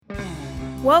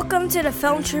Welcome to the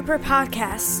Film Trooper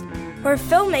Podcast, where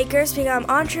filmmakers become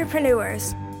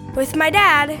entrepreneurs. With my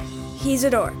dad, he's a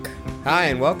dork. Hi,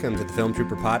 and welcome to the Film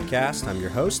Trooper Podcast. I'm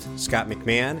your host, Scott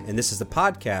McMahon, and this is the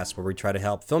podcast where we try to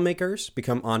help filmmakers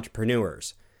become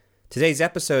entrepreneurs. Today's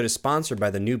episode is sponsored by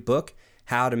the new book,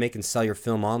 How to Make and Sell Your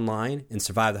Film Online and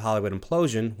Survive the Hollywood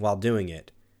Implosion While Doing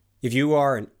It. If you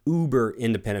are an uber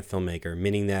independent filmmaker,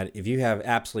 meaning that if you have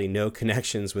absolutely no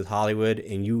connections with Hollywood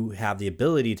and you have the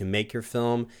ability to make your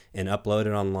film and upload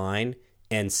it online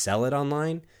and sell it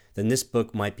online, then this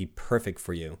book might be perfect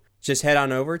for you. Just head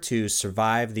on over to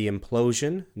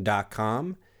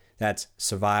survivetheimplosion.com. That's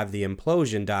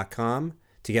survivetheimplosion.com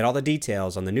to get all the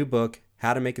details on the new book,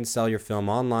 How to Make and Sell Your Film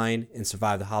Online and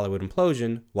Survive the Hollywood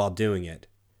Implosion While Doing It.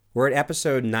 We're at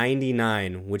episode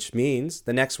 99, which means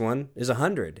the next one is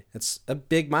 100. That's a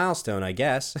big milestone, I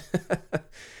guess.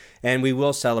 And we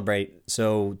will celebrate.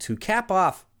 So to cap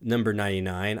off number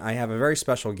 99, I have a very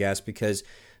special guest because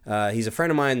he's a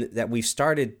friend of mine that we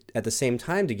started at the same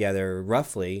time together,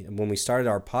 roughly, when we started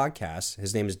our podcast.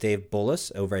 His name is Dave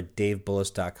Bullis over at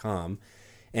davebullis.com.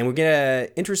 And we get an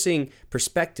interesting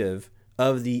perspective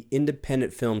of the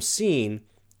independent film scene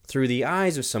through the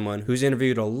eyes of someone who's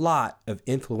interviewed a lot of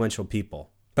influential people.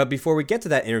 But before we get to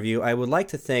that interview, I would like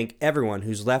to thank everyone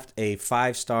who's left a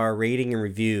 5-star rating and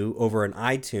review over on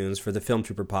iTunes for the Film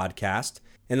Trooper podcast.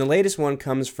 And the latest one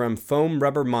comes from Foam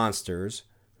Rubber Monsters,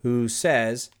 who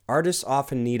says, artists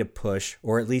often need a push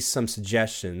or at least some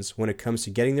suggestions when it comes to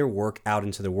getting their work out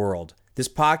into the world. This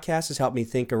podcast has helped me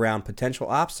think around potential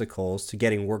obstacles to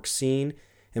getting work seen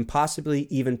and possibly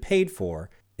even paid for.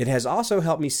 It has also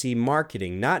helped me see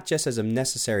marketing not just as a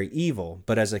necessary evil,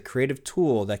 but as a creative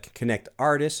tool that can connect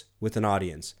artists with an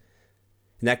audience.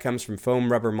 And that comes from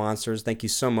Foam Rubber Monsters. Thank you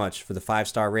so much for the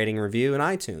 5-star rating and review in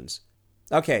iTunes.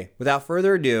 Okay, without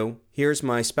further ado, here's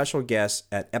my special guest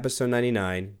at episode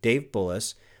 99, Dave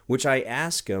Bullis, which I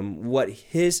ask him what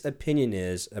his opinion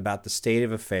is about the state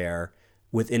of affair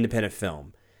with independent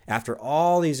film. After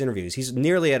all these interviews, he's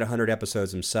nearly at 100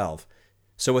 episodes himself.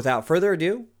 So without further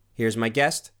ado, here's my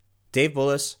guest, Dave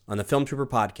Bullis, on the Film Trooper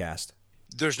podcast.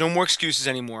 There's no more excuses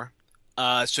anymore.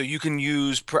 So you can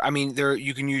use,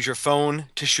 you can use your phone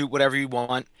to shoot whatever you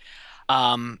want.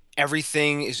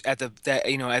 Everything is at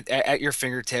your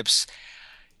fingertips.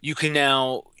 You can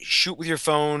now shoot with your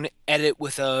phone, edit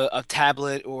with a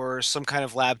tablet or some kind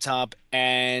of laptop,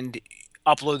 and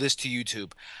upload this to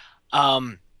YouTube.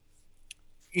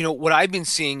 What I've been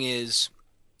seeing is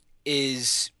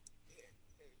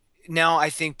now I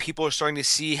think people are starting to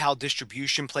see how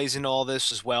distribution plays into all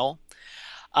this as well.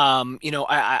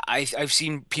 I've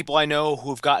seen people I know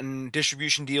who have gotten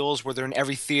distribution deals where they're in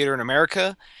every theater in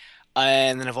America.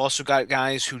 And then I've also got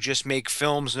guys who just make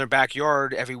films in their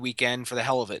backyard every weekend for the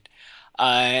hell of it.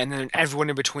 And then everyone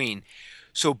in between.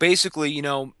 So basically,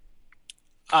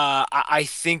 I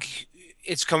think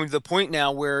it's coming to the point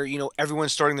now where,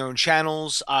 everyone's starting their own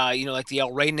channels, like the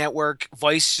El Rey Network.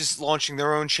 Vice is launching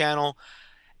their own channel.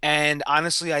 And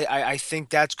honestly, I think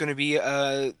that's going to be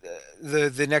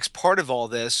the next part of all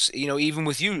this. Even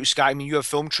with you, Scott, you have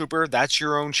Film Trooper. That's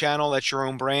your own channel. That's your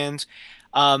own brand.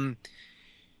 And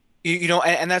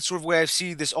that's sort of where I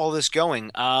see all this going.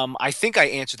 I think I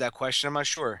answered that question. I'm not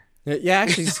sure. Yeah,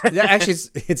 actually,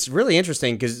 it's really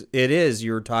interesting because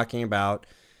you were talking about,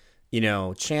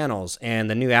 channels,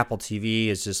 and the new Apple TV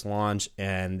is just launched,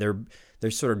 and they're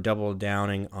sort of double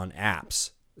downing on apps.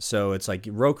 So it's like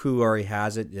Roku already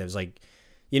has it. It's like,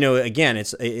 again,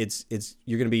 it's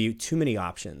you're going to be too many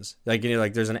options. Like,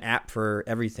 there's an app for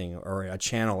everything, or a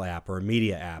channel app, or a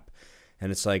media app.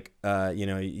 And it's like,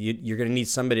 you're going to need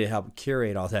somebody to help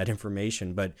curate all that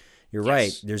information. But you're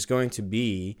right. There's going to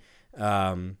be,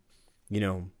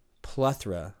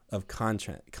 plethora of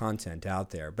content out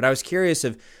there. But I was curious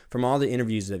if, from all the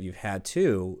interviews that you've had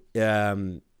too,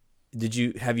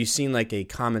 have you seen like a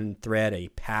common thread, a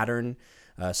pattern,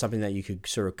 something that you could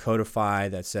sort of codify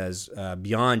that says,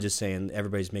 beyond just saying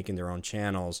everybody's making their own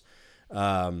channels,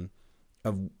 of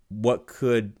what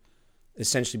could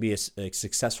essentially be a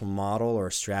successful model or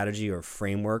a strategy or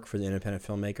framework for the independent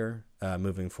filmmaker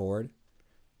moving forward?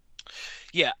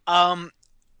 Yeah,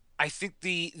 I think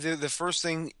the first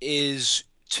thing is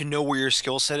to know where your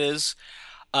skill set is,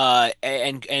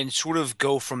 and sort of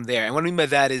go from there. And what I mean by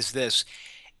that is this: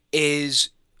 is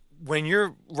when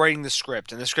you're writing the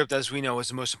script, and the script, as we know, is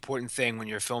the most important thing when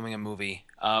you're filming a movie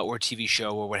or a TV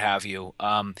show or what have you.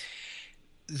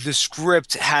 The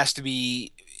script has to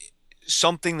be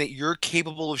something that you're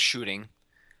capable of shooting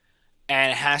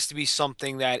and it has to be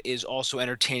something that is also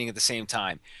entertaining at the same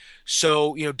time.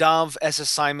 So, Dov S.S.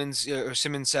 Simons or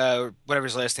Simmons, whatever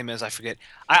his last name is, I forget.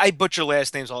 I butcher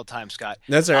last names all the time, Scott.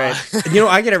 That's all right.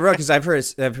 I get it wrong because I've heard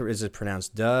is it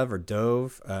pronounced Dove or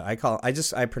Dove? I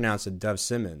pronounce it Dove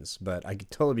Simmons, but I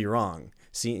could totally be wrong.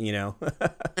 See,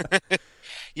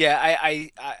 Yeah,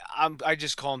 I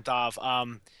just call him Dov.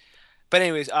 But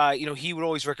anyways, he would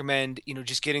always recommend,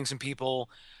 just getting some people.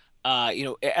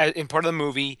 In part of the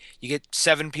movie, you get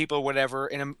 7 people or whatever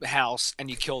in a house, and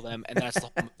you kill them, and that's the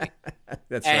whole movie.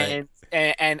 That's right.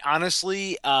 And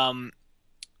honestly,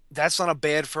 that's not a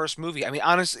bad first movie. I mean,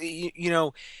 honestly,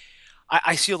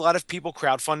 I see a lot of people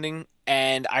crowdfunding,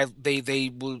 and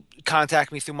they will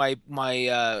contact me through my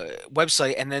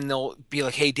website, and then they'll be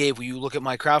like, "Hey, Dave, will you look at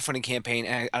my crowdfunding campaign?"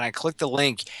 And I click the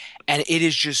link, and it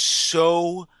is just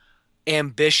so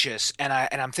ambitious, and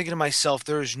I'm thinking to myself,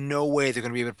 there is no way they're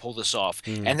going to be able to pull this off,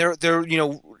 Mm. and they're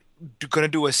going to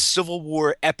do a Civil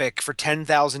War epic for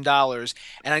 $10,000,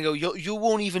 and I go, you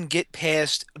won't even get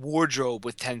past wardrobe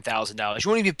with $10,000. You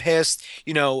won't even past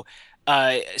any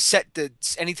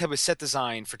type of set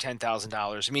design for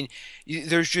 $10,000. I mean,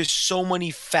 there's just so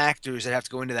many factors that have to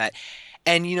go into that,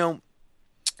 and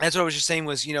that's what I was just saying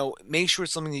was, make sure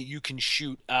it's something that you can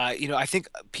shoot. I think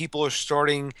people are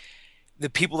starting the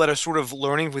people that are sort of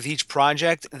learning with each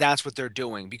project, that's what they're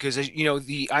doing. Because,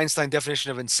 the Einstein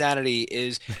definition of insanity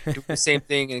is doing the same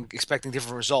thing and expecting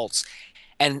different results.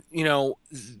 And,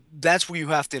 that's where you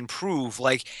have to improve.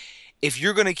 Like, if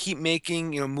you're going to keep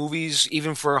making, movies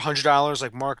even for $100,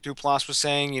 like Mark Duplass was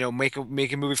saying, make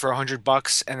a movie for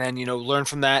 $100 and then, learn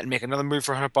from that and make another movie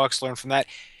for $100, learn from that.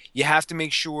 You have to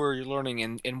make sure you're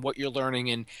learning and what you're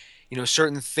learning, and,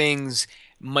 certain things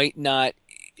might not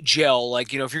gel.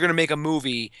 Like, if you're going to make a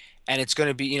movie and it's going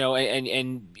to be, and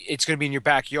it's going to be in your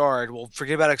backyard, well,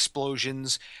 forget about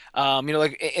explosions.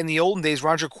 Like in the olden days,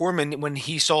 Roger Corman, when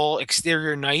he saw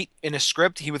exterior night in a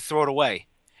script, he would throw it away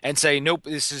and say, nope,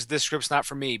 this script's not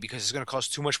for me because it's going to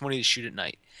cost too much money to shoot at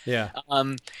night. Yeah.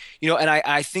 And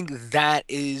I think that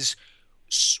is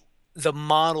the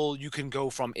model you can go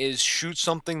from is shoot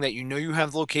something that you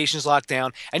have the locations locked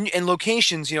down, and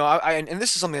locations, and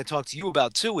this is something I talked to you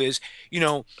about too, is,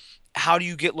 how do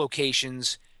you get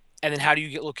locations, and then how do you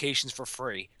get locations for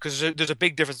free? Because there's a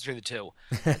big difference between the two.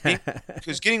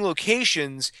 Because getting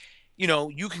locations,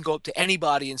 you can go up to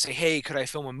anybody and say, "Hey, could I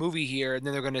film a movie here?" And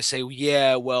then they're going to say,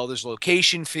 "Yeah, well, there's a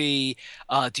location fee.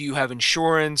 Do you have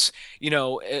insurance?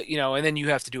 And then you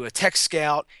have to do a tech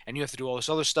scout, and you have to do all this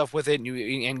other stuff with it.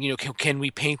 Can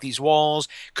we paint these walls?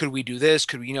 Could we do this?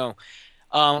 Could we,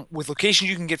 with locations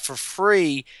you can get for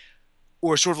free,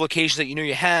 or sort of locations that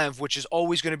you have, which is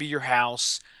always going to be your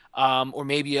house." Or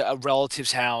maybe a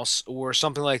relative's house or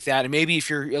something like that. And maybe if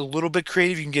you're a little bit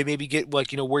creative, you can maybe get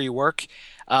like, where you work.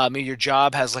 Maybe your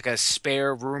job has like a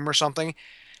spare room or something.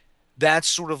 That's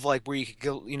sort of like where you could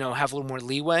go, have a little more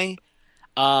leeway.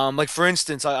 Like for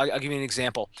instance, I'll give you an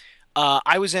example.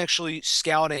 I was actually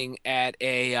scouting at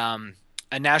a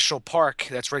national park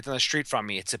that's right down the street from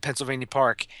me. It's a Pennsylvania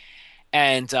park,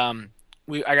 and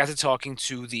I got to talking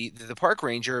to the park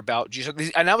ranger about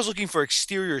and I was looking for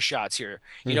exterior shots here.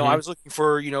 I Mm-hmm. was looking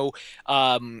for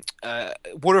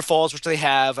waterfalls, which they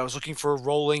have. I was looking for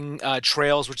rolling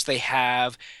trails, which they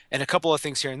have, and a couple of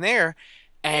things here and there.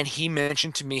 And he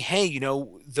mentioned to me, "Hey,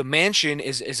 the mansion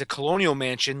is a colonial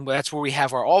mansion. That's where we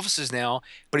have our offices now."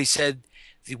 But he said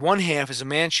the one half is a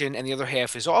mansion and the other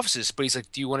half is offices. But he's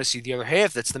like, "Do you want to see the other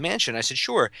half? That's the mansion." I said,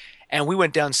 "Sure." And we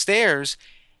went downstairs,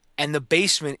 and the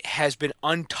basement has been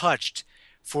untouched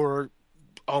for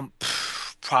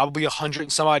probably 100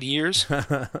 and some odd years.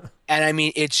 And I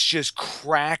mean, it's just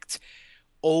cracked,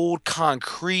 old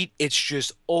concrete. It's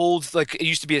just old, like it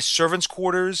used to be a servant's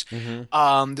quarters.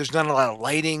 Mm-hmm. There's not a lot of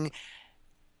lighting.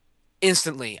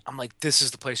 Instantly, I'm like, this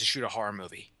is the place to shoot a horror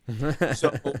movie.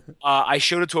 So I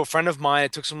showed it to a friend of mine.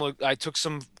 I took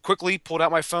some quickly, pulled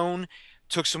out my phone,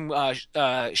 took some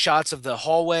shots of the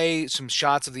hallway, some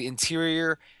shots of the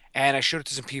interior, and I showed it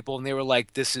to some people, and they were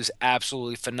like, "This is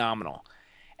absolutely phenomenal."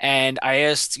 And I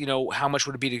asked, how much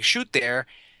would it be to shoot there?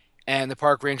 And the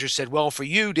park ranger said, "Well, for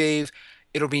you, Dave,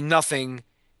 it'll be nothing,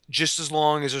 just as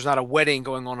long as there's not a wedding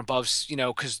going on above,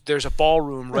 because there's a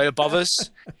ballroom right above us."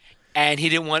 And he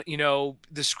didn't want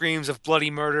the screams of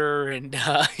bloody murder and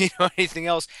anything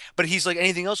else. But he's like,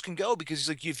 anything else can go, because he's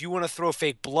like, if you want to throw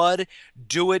fake blood,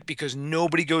 do it, because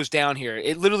nobody goes down here.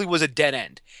 It literally was a dead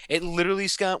end. It literally,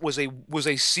 Scott, was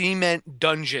a cement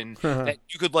dungeon that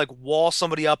you could like wall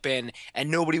somebody up in, and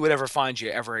nobody would ever find you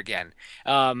ever again.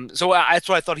 That's what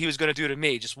I thought he was going to do to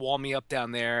me, just wall me up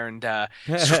down there and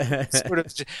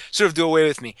sort of do away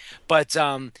with me.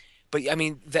 But I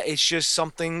mean, that it's just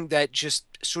something that just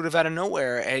sort of out of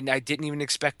nowhere, and I didn't even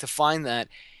expect to find that.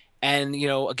 And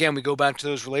again, we go back to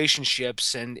those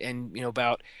relationships and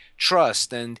about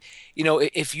trust, and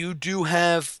if you do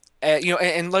have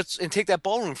and let's take that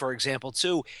ballroom for example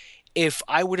too. If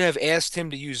I would have asked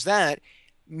him to use that,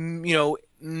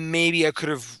 maybe I could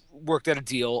have worked out a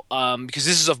deal, because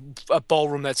this is a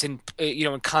ballroom that's in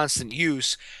constant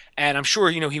use, and I'm sure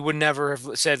he would never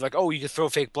have said like, oh, you could throw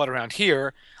fake blood around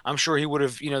here. I'm sure he would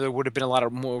have, there would have been a lot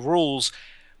of more rules,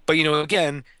 but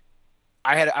again,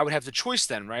 I would have the choice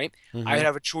then, right? I'd Mm-hmm.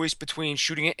 have a choice between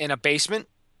shooting it in a basement,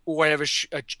 or I'd have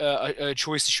a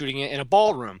choice to shooting it in a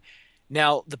ballroom.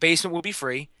 Now, the basement would be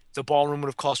free. The ballroom would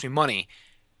have cost me money,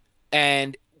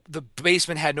 and the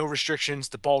basement had no restrictions.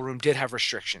 The ballroom did have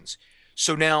restrictions.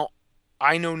 So now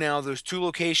I know now those two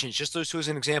locations, just those two as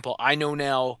an example. I know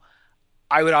now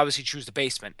I would obviously choose the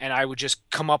basement, and I would just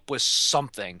come up with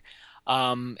something,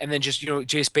 and then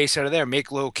just base out of there,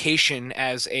 make location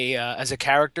as a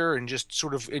character, and just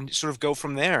sort of go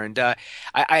from there. And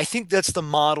I think that's the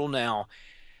model now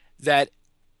that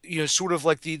sort of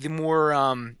like the more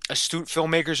astute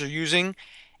filmmakers are using.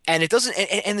 And it doesn't,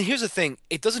 and here's the thing,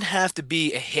 it doesn't have to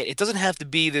be a hit. It doesn't have to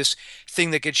be this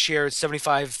thing that gets shared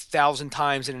 75,000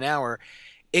 times in an hour.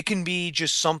 It can be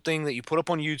just something that you put up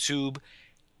on YouTube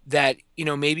that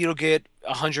maybe it'll get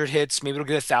 100 hits, maybe it'll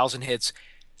get 1,000 hits,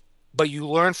 but you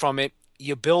learn from it,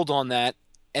 you build on that,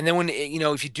 and then when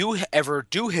if you do ever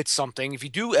do hit something, if you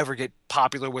do ever get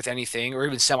popular with anything, or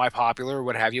even semi-popular or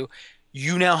what have you,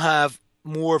 you now have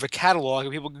more of a catalog,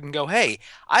 and people can go, hey,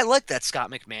 I like that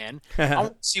Scott McMahon. I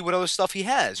want to see what other stuff he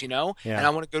has, and Yeah. I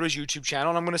want to go to his YouTube channel,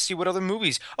 and I'm going to see what other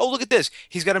movies. Oh, look at this.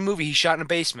 He's got a movie he shot in a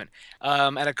basement,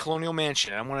 at a colonial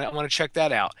mansion. I want to check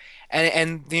that out.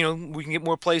 And we can get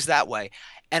more plays that way.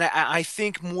 And I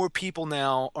think more people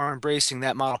now are embracing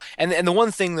that model. And the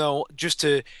one thing though, just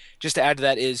to add to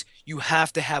that, is you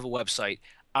have to have a website.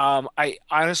 I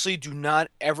honestly do not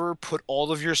ever put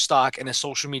all of your stock in a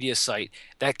social media site.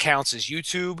 That counts as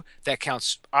YouTube. That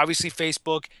counts obviously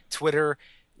Facebook, Twitter,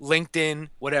 LinkedIn,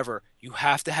 whatever. You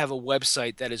have to have a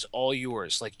website that is all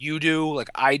yours, like you do, like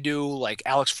I do, like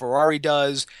Alex Ferrari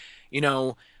does. You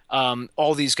know,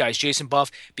 all these guys, Jason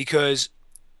Buff, because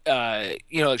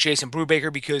Jason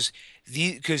Brubaker,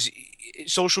 because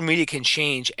social media can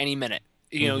change any minute.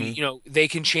 Mm-hmm. They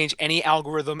can change any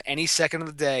algorithm any second of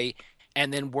the day,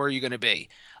 and then where are you going to be?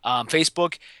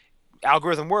 Facebook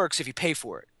algorithm works if you pay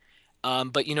for it,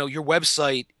 but your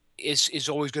website is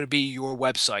always going to be your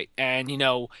website, and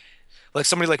like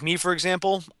somebody like me, for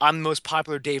example, I'm the most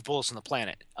popular Dave Bullis on the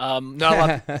planet. Not a lot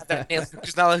of people have that name,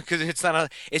 because it's not a.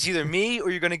 It's either me or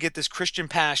you're going to get this Christian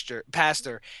pastor,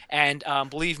 and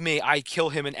believe me, I kill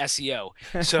him in SEO.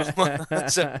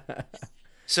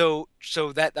 So,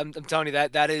 so, that I'm telling you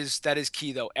that is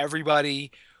key though.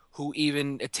 Everybody who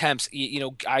even attempts,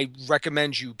 I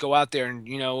recommend you go out there and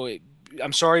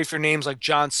I'm sorry for names like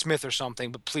John Smith or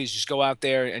something, but please just go out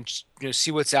there and just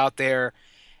see what's out there,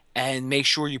 and make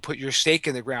sure you put your stake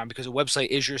in the ground, because a website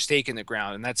is your stake in the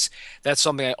ground, and that's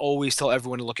something I always tell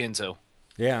everyone to look into.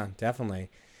 Yeah, definitely.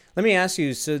 Let me ask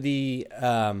you. So the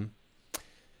of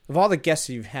all the guests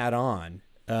you've had on,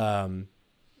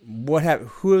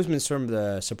 who has been sort of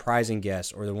the surprising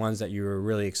guest, or the ones that you were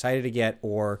really excited to get,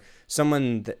 or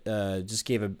someone that just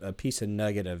gave a piece of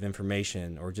nugget of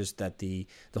information, or just that the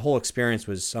whole experience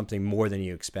was something more than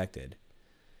you expected?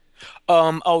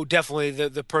 Oh, definitely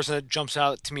the person that jumps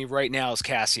out to me right now is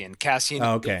Cassian. Oh, Cassian the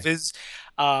okay. Viz,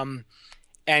 um,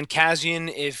 and Cassian,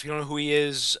 if you don't know who he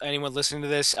is, anyone listening to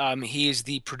this, he is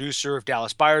the producer of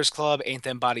Dallas Buyers Club, Ain't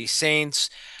Them Body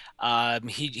Saints.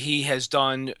 He has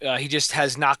done. He just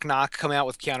has Knock Knock come out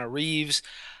with Keanu Reeves.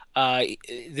 Uh,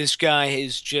 this guy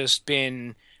has just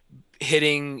been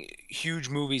hitting huge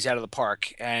movies out of the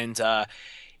park, and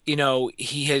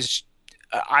he has.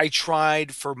 I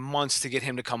tried for months to get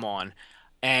him to come on,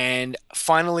 and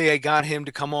finally I got him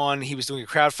to come on. He was doing a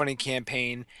crowdfunding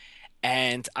campaign,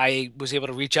 and I was able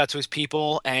to reach out to his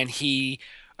people, and he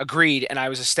agreed. And I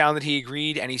was astounded he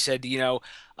agreed. And he said,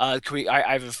 could we?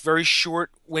 I have a very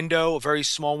short window, a very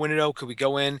small window. Could we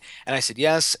go in? And I said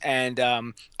yes. And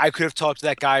I could have talked to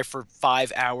that guy for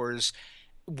 5 hours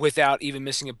without even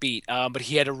missing a beat. But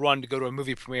he had to run to go to a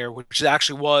movie premiere, which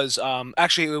actually it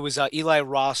was Eli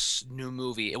Roth's new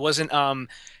movie. It wasn't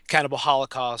Cannibal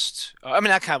Holocaust. I mean,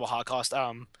 not Cannibal Holocaust.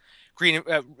 Green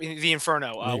the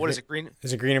Inferno. What is it? Green?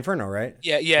 Is it Green Inferno, right?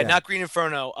 Yeah, yeah, Yeah. not Green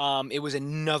Inferno. It was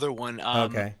another one.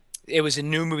 Okay. It was a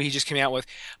new movie he just came out with,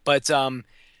 but he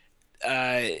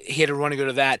had to run to go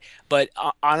to that. But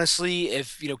honestly,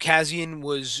 if Kazian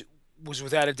was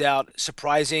without a doubt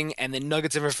surprising, and the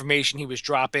nuggets of information he was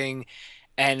dropping,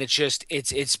 and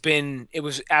it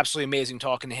was absolutely amazing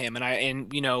talking to him, and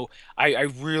I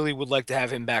really would like to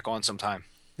have him back on sometime.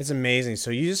 It's amazing.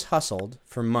 So you just hustled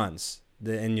for months,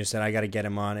 and you said, I got to get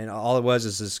him on. And all it was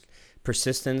is this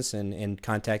persistence and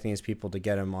contacting his people to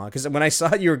get him on. Because when I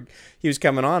saw he was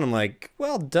coming on, I'm like,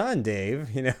 well done, Dave.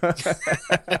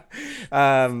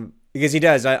 Because he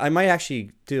does. I might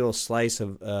actually do a little slice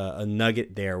of a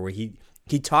nugget there where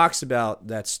he talks about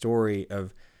that story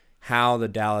of how the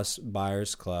Dallas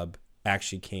Buyers Club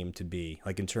actually came to be,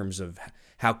 like in terms of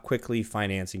how quickly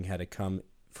financing had to come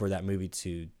for that movie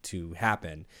to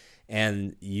happen,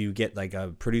 and you get like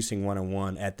a producing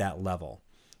 101 at that level,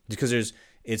 because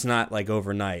it's not like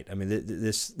overnight. I mean,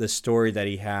 the story that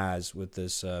he has with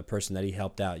this person that he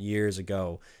helped out years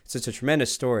ago, it's a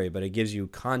tremendous story, but it gives you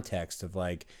context of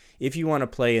like, if you want to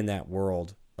play in that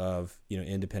world of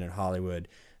independent Hollywood,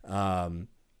 and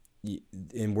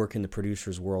work in the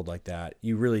producer's world like that,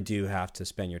 you really do have to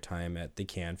spend your time at the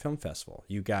Cannes Film Festival.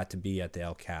 You got to be at the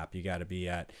El Cap. You got to be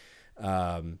at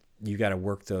you got to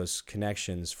work those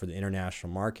connections for the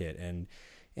international market, and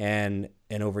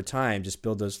over time just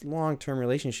build those long-term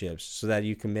relationships so that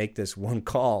you can make this one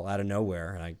call out of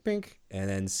nowhere, like bink, and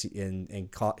then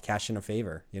cash in a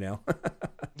favor.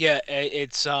 Yeah,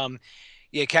 it's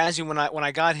yeah, Kazi, when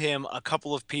I got him, a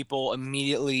couple of people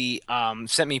immediately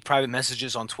sent me private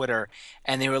messages on Twitter,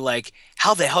 and they were like,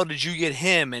 "How the hell did you get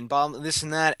him?" and blah, this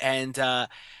and that, and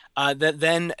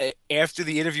after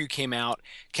the interview came out,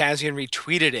 Kazian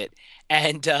retweeted it,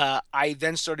 and I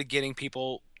then started getting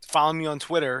people following me on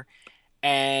Twitter,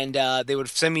 and they would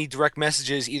send me direct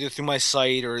messages either through my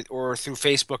site or through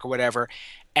Facebook or whatever,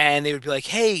 and they would be like,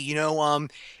 "Hey,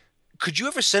 could you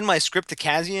ever send my script to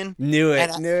Kazian?" Knew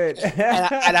And it, knew it.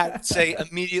 and I'd say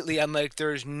immediately, I'm like,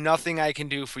 there's nothing I can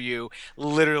do for you.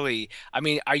 Literally. I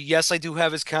mean, yes, I do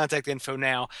have his contact info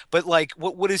now, but like,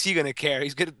 what is he gonna care?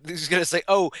 He's gonna say,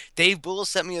 "Oh, Dave Bullis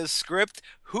sent me a script.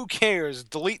 Who cares?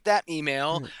 Delete that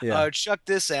email. Yeah, Chuck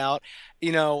this out."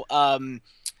 You know,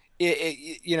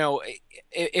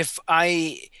 if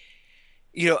I.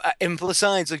 And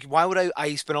besides, like, why would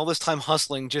I spend all this time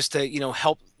hustling just to,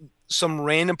 help some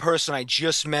random person I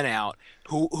just met out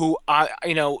who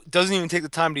doesn't even take the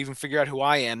time to even figure out who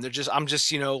I am. I'm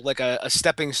just, like a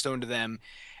stepping stone to them.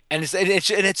 And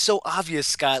it's so obvious,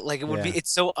 Scott. Like yeah.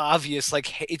 it's so obvious.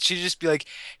 Like it should just be like,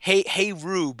 hey,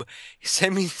 Rube,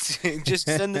 send me, just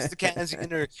send this to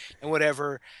Kazian and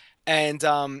whatever. And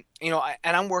and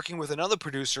I'm working with another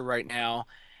producer right now,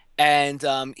 and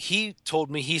he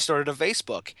told me he started a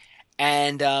Facebook,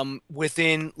 and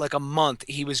within like a month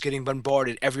he was getting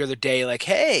bombarded every other day, like,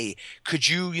 "Hey, could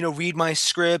you read my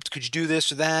script? Could you do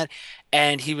this or that?"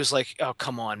 And he was like, "Oh,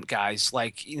 come on, guys,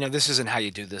 like, this isn't how you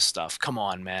do this stuff. Come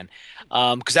on, man."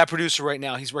 Because that producer right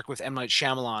now, he's working with M. Night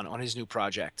Shyamalan on his new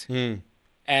project. Hmm.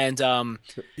 And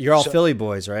You're all so Philly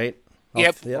boys, right?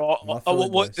 Yep. All Philly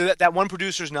boys. That one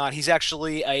producer's not. He's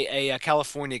actually a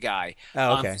California guy.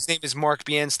 Oh, okay. His name is Mark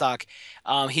Bienstock.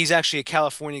 He's actually a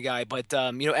California guy, but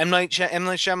M. Night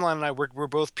Shyamalan and I, we're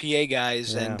both PA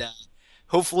guys, Yeah. and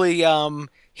hopefully,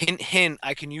 hint hint,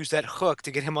 I can use that hook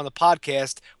to get him on the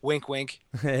podcast. Wink, wink.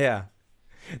 Yeah.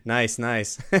 Nice,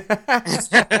 nice.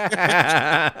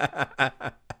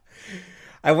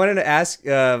 I wanted to ask,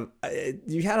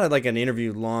 you had like an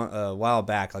interview a while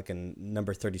back, like in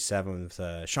number 37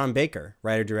 with Sean Baker,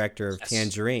 writer director of Yes.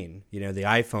 Tangerine. The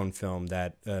iPhone film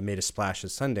that made a splash at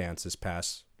Sundance this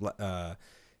past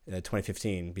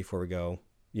 2015. Before we go,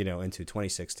 into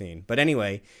 2016. But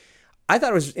anyway, I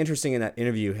thought it was interesting in that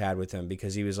interview you had with him,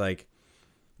 because he was like,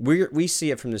 we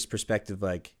see it from this perspective,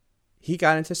 like he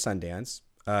got into Sundance.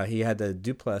 He had the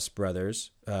Duplass brothers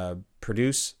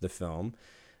produce the film.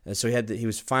 And so he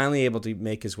was finally able to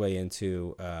make his way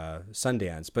into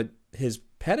Sundance. But his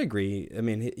pedigree, I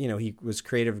mean, he was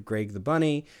creative of Greg the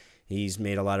Bunny. He's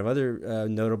made a lot of other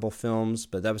notable films,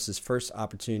 but that was his first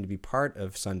opportunity to be part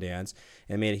of Sundance,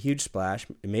 and made a huge splash.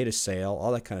 It made a sale,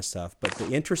 all that kind of stuff. But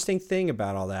the interesting thing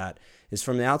about all that is,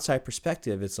 from the outside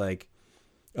perspective, it's like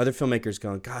other filmmakers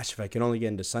going, "Gosh, if I could only get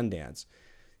into Sundance."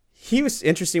 He was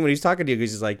interesting when he was talking to you,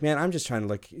 because he's like, "Man, I'm just trying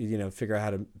to figure out how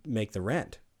to make the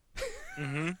rent."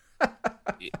 Mm-hmm.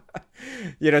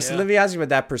 So let me ask you about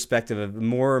that perspective of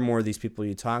more and more of these people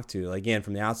you talk to. Like, again,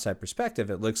 from the outside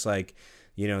perspective, it looks like,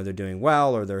 they're doing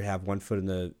well, or they have one foot in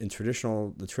the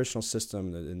traditional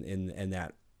system in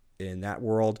that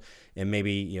world, and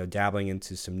maybe, dabbling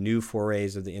into some new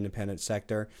forays of the independent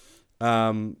sector.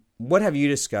 What have you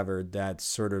discovered that's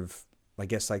sort of, I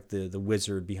guess, like the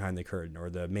wizard behind the curtain, or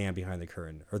the man behind the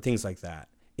curtain, or things like that,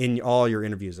 in all your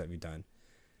interviews that you've done?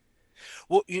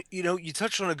 Well, you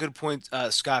touched on a good point,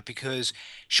 Scott, because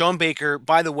Sean Baker,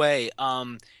 by the way,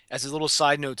 as a little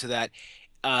side note to that,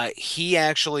 he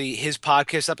actually his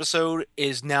podcast episode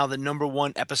is now the number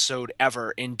one episode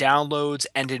ever in downloads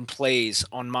and in plays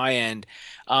on my end.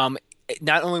 Um,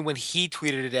 Not only when he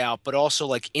tweeted it out, but also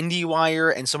like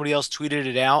IndieWire and somebody else tweeted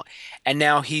it out, and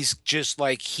now he's just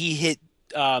like he hit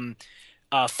um,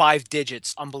 five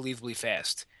digits unbelievably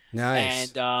fast.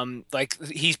 Nice. And like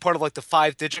he's part of like the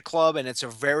five digit club, and it's a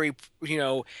very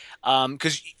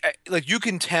because like you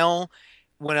can tell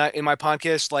when I in my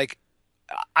podcast, like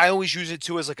I always use it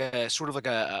too as like a sort of like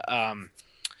a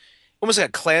almost like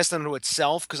a class unto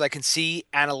itself, because I can see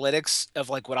analytics of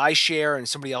like what I share and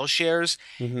somebody else shares,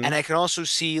 Mm-hmm. and I can also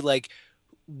see like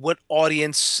what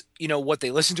audience, what they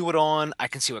listen to it on. I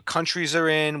can see what countries they're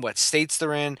in, what states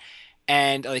they're in,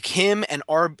 and like him and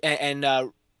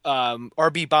RB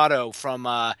Bato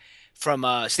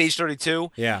from Stage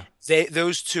 32. Yeah.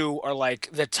 Those two are like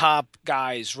the top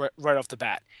guys right off the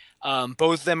bat.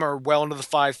 Both of them are well into the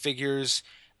five figures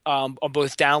on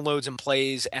both downloads and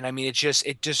plays, and I mean it just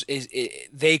is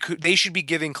they should be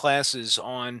giving classes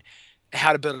on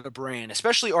how to build a brand,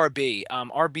 especially RB.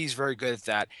 RB is very good at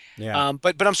that. Yeah.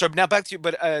 But I'm sorry. Now back to you.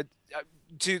 But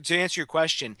to answer your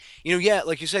question, yeah,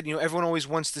 like you said, everyone always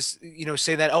wants to,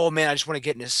 say that, oh man, I just want to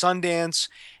get into Sundance,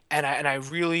 and I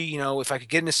really, if I could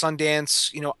get into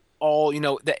Sundance, all,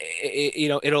 that,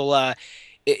 it'll,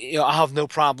 I'll have no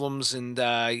problems, and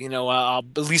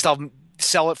at least I'll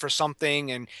sell it for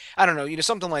something, and I don't know,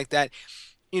 something like that.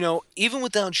 Even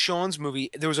without Sean's movie,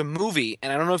 there was a movie,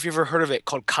 and I don't know if you've ever heard of it,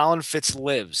 called Colin Fitz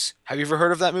Lives. Have you ever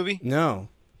heard of that movie? No.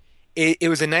 It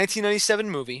was a 1997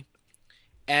 movie,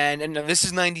 and this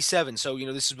is 97, so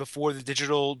this is before the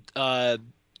digital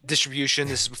distribution.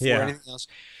 This is before Yeah. anything else.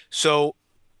 So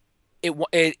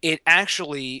it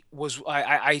actually was.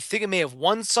 I think it may have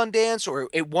won Sundance, or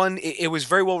it won. It was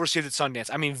very well received at Sundance.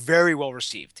 I mean, very well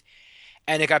received,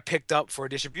 and it got picked up for a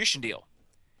distribution deal.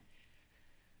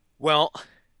 Well,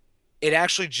 it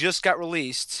actually just got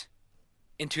released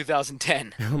in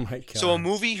 2010. Oh my So a God.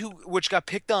 movie which got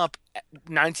picked up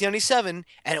 1997,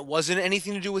 and it wasn't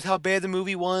anything to do with how bad the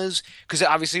movie was, because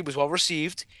obviously it was well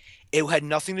received. It had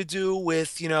nothing to do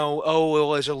with, oh,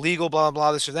 well, it's illegal, blah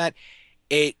blah, this or that.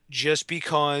 It just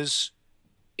because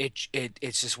it's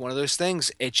just one of those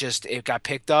things. It got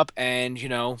picked up, and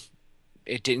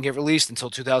it didn't get released until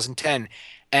 2010.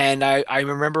 And I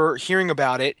remember hearing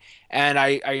about it, and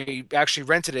I actually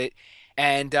rented it.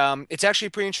 And it's actually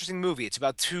a pretty interesting movie. It's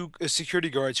about two security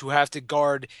guards who have to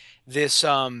guard this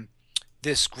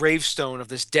this gravestone of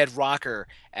this dead rocker,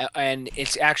 and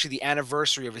it's actually the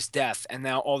anniversary of his death. And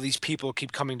now all these people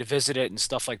keep coming to visit it and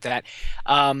stuff like that.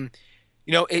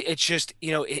 It's just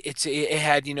it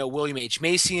had William H.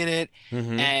 Macy in it,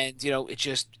 Mm-hmm. and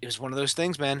it was one of those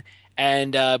things, man.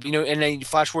 And and then you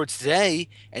flash forward to today,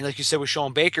 and like you said with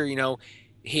Sean Baker,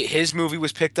 his movie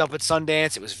was picked up at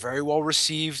Sundance. It was very well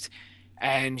received,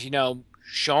 and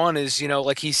Sean is,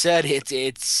 like he said,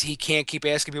 it's he can't keep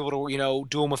asking people to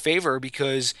do him a favor,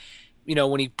 because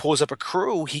when he pulls up a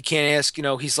crew, he can't ask,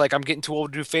 he's like, I'm getting too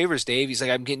old to do favors, Dave. He's like,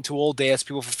 I'm getting too old to ask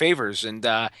people for favors. And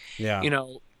Yeah. you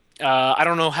know I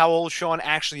don't know how old Sean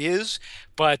actually is,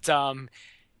 but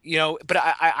but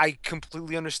I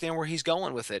completely understand where he's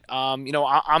going with it.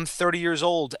 I'm 30 years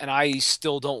old, and I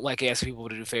still don't like asking people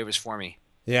to do favors for me.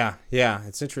 Yeah. Yeah.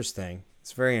 It's interesting.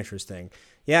 It's very interesting.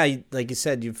 Yeah. Like you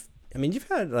said, you've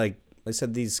had, like I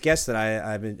said, these guests that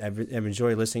I've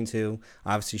enjoyed listening to.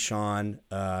 Obviously, Sean,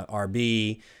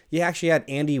 RB. You actually had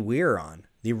Andy Weir on,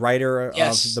 the writer of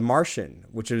Yes. The Martian,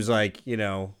 which was like,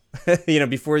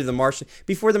 before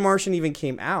the Martian even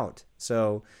came out.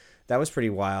 So that was pretty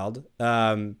wild.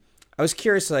 I was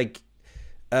curious, like,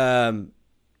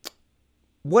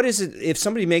 what is it if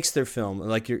somebody makes their film,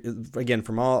 like, again,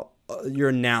 from all your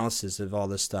analysis of all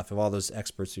this stuff, of all those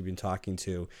experts you've been talking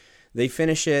to, they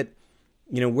finish it,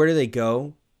 where do they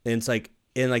go? And it's like,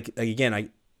 and like again, I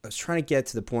was trying to get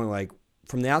to the point, like,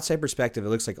 from the outside perspective, it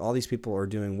looks like all these people are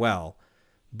doing well,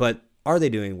 but are they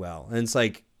doing well? And it's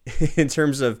like, in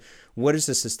terms of what is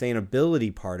the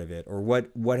sustainability part of it, or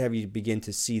what have you begin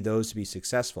to see those to be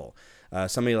successful?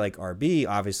 Somebody like RB,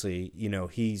 obviously,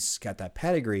 he's got that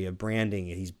pedigree of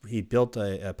branding. He built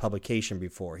a publication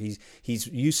before. He's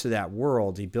used to that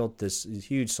world. He built this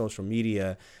huge social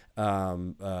media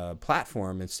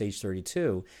platform at Stage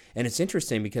 32, and it's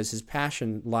interesting because his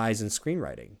passion lies in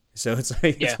screenwriting. So it's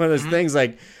like it's Yeah. one of those things,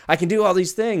 like, I can do all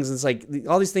these things. And it's like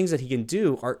all these things that he can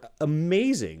do are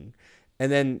amazing,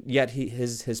 and then yet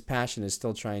his passion is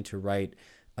still trying to write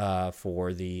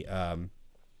for the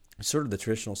sort of the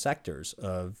traditional sectors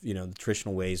of the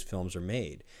traditional ways films are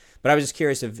made. But I was just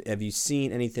curious, have you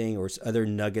seen anything or other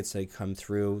nuggets that come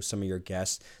through some of your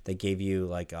guests that gave you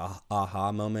like a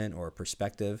aha moment or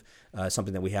perspective,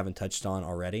 something that we haven't touched on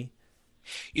already?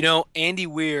 Andy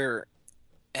Weir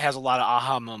has a lot of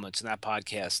aha moments in that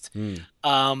podcast,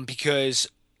 Mm. because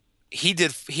he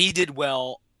did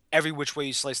well every which way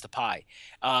you slice the pie.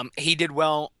 He did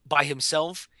well by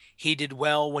himself. He did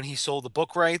well when he sold the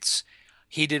book rights.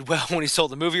 He did well when he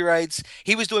sold the movie rights.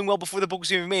 He was doing well before the book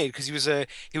was even made because he was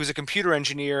a computer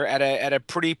engineer at a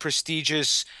pretty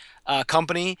prestigious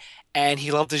company, and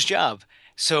he loved his job.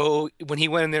 So when he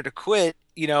went in there to quit,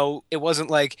 it wasn't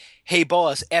like, "Hey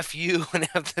boss, f you and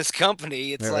have this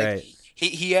company." It's Right, like right.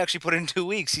 he actually put in 2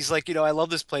 weeks. He's like, I love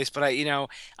this place, but I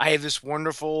have this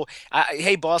wonderful.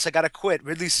 Hey, boss, I gotta quit.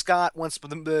 Ridley Scott wants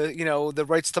the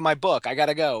rights to my book. I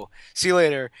gotta go. See you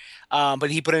later.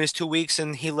 But he put in his 2 weeks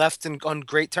and he left on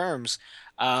great terms.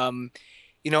 Um,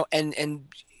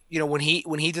 when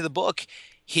he did the book,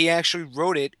 he actually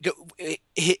wrote it.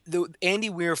 Andy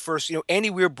Weir first. Andy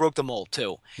Weir broke the mold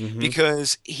too, Mm-hmm.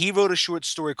 because he wrote a short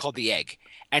story called The Egg,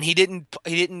 and he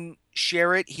didn't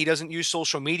share it. He doesn't use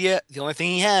social media. The only thing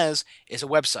he has is a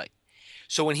website.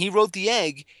 So when he wrote The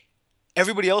Egg,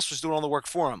 everybody else was doing all the work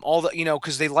for him,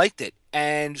 because they liked it.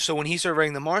 And so when he started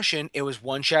writing The Martian, it was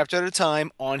one chapter at a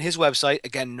time on his website.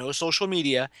 Again, no social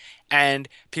media, and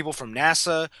people from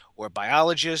NASA or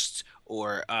biologists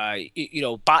or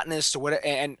botanists or what,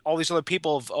 and all these other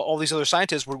people, all these other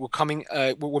scientists were coming,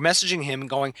 were messaging him and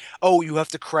going, "Oh, you have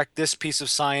to correct this piece of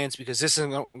science because this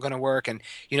isn't going to work, and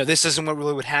this isn't what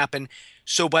really would happen."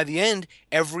 So by the end,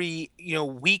 every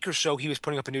week or so, he was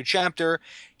putting up a new chapter.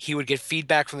 He would get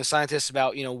feedback from the scientists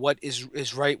about what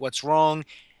is right, what's wrong.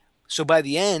 So by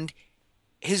the end,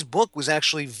 his book was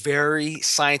actually very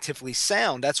scientifically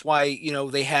sound. That's why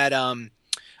they had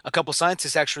a couple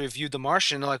scientists actually reviewed The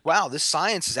Martian. And they're like, "Wow, this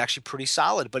science is actually pretty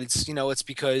solid." But it's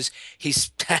because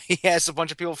he's he has a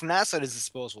bunch of people from NASA at his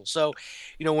disposal. So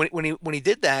when he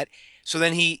did that, so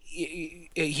then he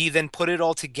then put it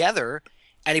all together,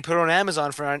 and he put it on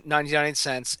Amazon for 99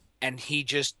 cents, and he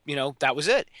just that was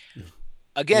it.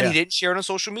 Again, he Yeah. didn't share it on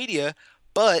social media,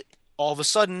 but all of a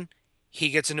sudden, he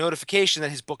gets a notification that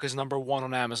his book is number one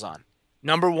on Amazon,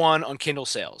 number one on Kindle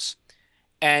sales,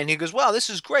 and he goes, "Wow, this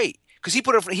is great." Because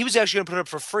he was actually going to put it up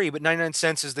for free, but 99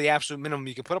 cents is the absolute minimum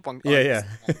you can put up Yeah, on Kindle.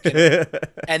 yeah.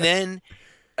 And then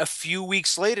a few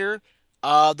weeks later,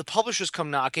 the publishers come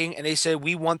knocking and they say,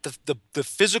 "We want the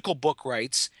physical book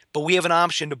rights, but we have an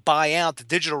option to buy out the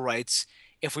digital rights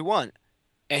if we want."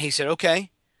 And he said, "Okay."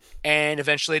 And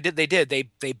eventually they did.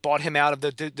 They bought him out of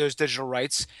those digital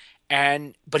rights,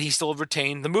 but he still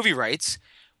retained the movie rights.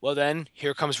 Well, then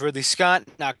here comes Ridley Scott.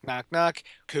 Knock, knock, knock.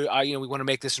 We want to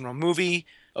make this into a movie.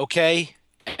 Okay.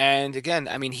 And again,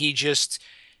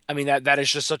 that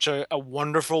is just such a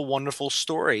wonderful, wonderful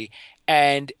story.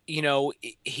 And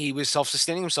he was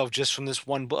self-sustaining himself just from this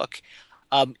one book.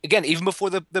 Again, even before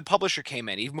the publisher came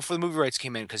in, even before the movie rights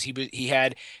came in, because he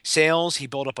had sales, he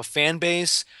built up a fan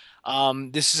base.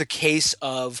 This is a case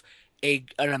of an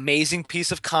amazing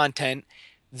piece of content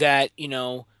that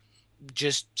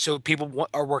just so people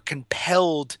were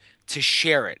compelled to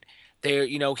share it.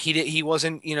 He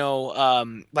wasn't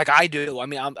like I do. I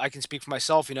mean, I can speak for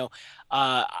myself.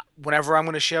 Whenever I'm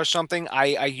going to share something,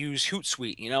 I use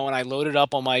Hootsuite, and I load it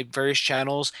up on my various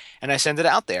channels and I send it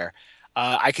out there.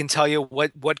 I can tell you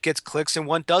what gets clicks and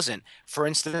what doesn't. For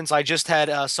instance, I just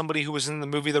had somebody who was in the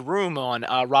movie The Room on,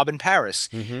 Robin Paris,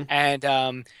 Hmm. and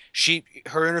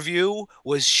her interview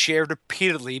was shared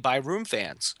repeatedly by Room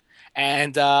fans.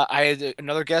 And I had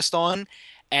another guest on,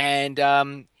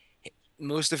 and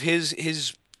most of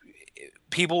his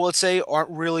people, let's say, aren't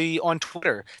really on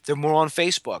Twitter. They're more on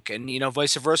Facebook, and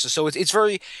vice versa. So it's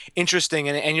very interesting,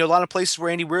 and a lot of places where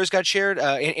Andy Weir's got shared.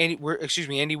 Andy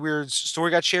Weird's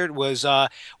story got shared was on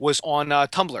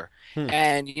Tumblr, Hmm.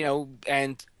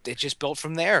 and it just built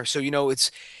from there. So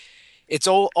it's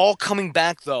all coming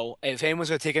back though. If anyone's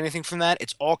going to take anything from that,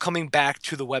 it's all coming back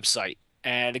to the website.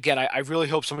 And again, I really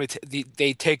hope somebody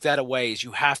they take that away. Is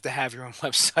you have to have your own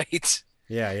website.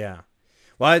 Yeah, yeah.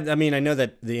 Well, I mean, I know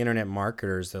that the internet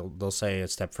marketers they'll say a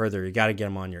step further. You got to get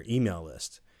them on your email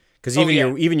list because Oh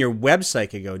yeah. even your website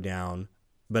could go down,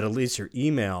 but at least your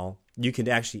email you can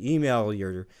actually email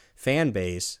your fan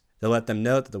base to let them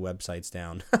know that the website's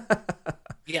down.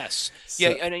 Yes. Yeah,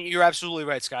 So and you're absolutely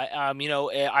right, Scott. I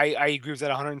agree with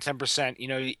that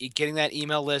 110%. Getting that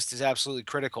email list is absolutely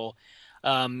critical.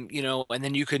 And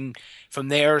then you can from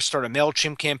there start a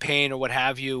MailChimp campaign or what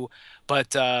have you.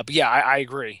 But yeah, I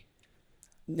agree.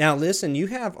 now listen, you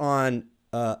have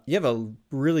a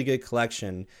really good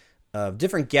collection of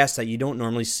different guests that you don't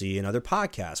normally see in other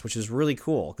podcasts, which is really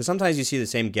cool. Because sometimes you see the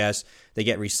same guests, they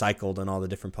get recycled in all the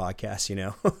different podcasts, you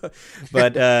know.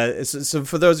 But so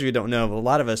for those of you who don't know, a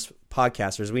lot of us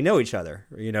podcasters, we know each other,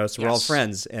 you know, so we're all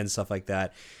friends and stuff like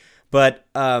that. But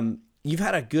you've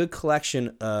had a good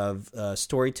collection of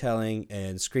storytelling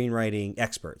and screenwriting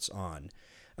experts on.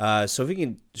 So if we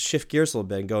can shift gears a little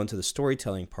bit and go into the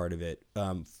storytelling part of it,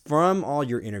 from all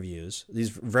your interviews, these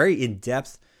very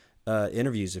in-depth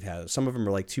interviews you've had, some of them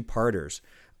are like two-parters.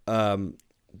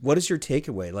 What is your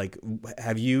takeaway? Like,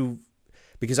 have you,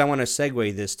 because I want to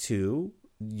segue this to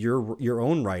your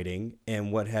own writing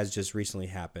and what has just recently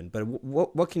happened, but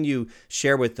what can you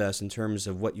share with us in terms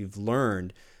of what you've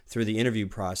learned through the interview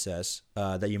process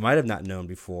that you might have not known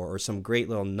before, or some great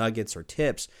little nuggets or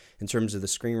tips in terms of the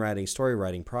screenwriting, story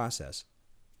writing process?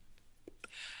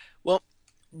 Well,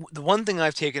 the one thing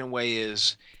I've taken away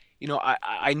is,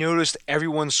 I noticed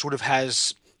everyone sort of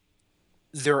has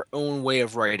their own way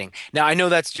of writing. Now, I know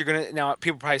now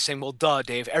people are probably saying, well, duh,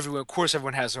 Dave, of course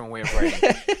everyone has their own way of writing.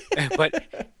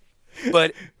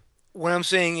 but what I'm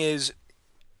saying is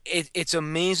it's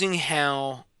amazing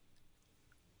how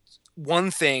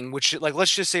one thing, which, like,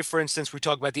 let's just say, for instance, we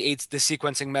talk about the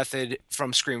sequencing method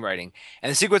from screenwriting.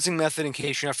 And the sequencing method, in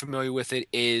case you're not familiar with it,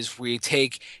 is we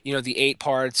take, the 8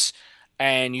 parts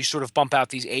and you sort of bump out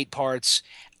these 8 parts.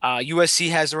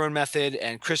 USC has their own method,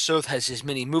 and Chris Soth has his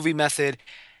mini movie method.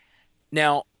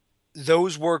 Now,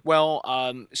 those work well.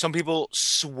 Some people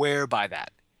swear by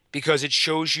that because it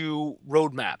shows you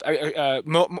road markers.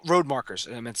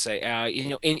 I meant to say,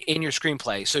 in your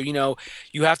screenplay. So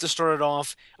you have to start it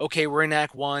off. Okay, we're in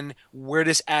Act 1. What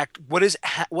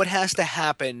has to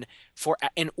happen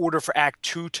in order for Act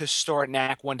 2 to start and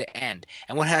Act 1 to end,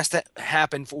 and what has to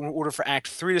happen in order for Act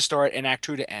 3 to start and Act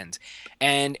 2 to end,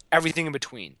 and everything in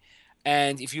between.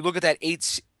 And if you look at that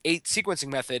eight sequencing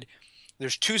method,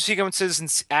 there's 2 sequences in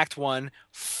Act 1,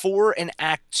 4 in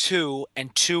Act 2,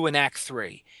 and 2 in Act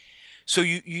 3. So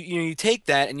you take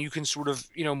that and you can sort of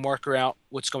marker out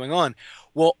what's going on.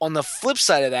 Well, on the flip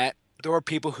side of that, there are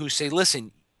people who say,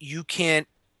 listen, you can't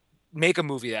make a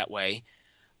movie that way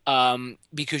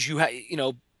because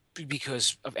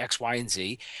because of X, Y, and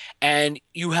Z, and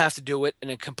you have to do it in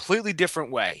a completely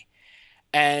different way.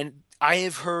 And I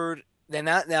have heard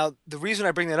now the reason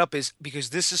I bring that up is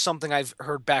because this is something I've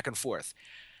heard back and forth.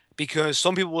 Because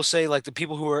some people will say, like, the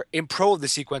people who are in pro of the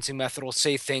sequencing method will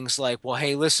say things like, well,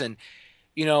 hey, listen,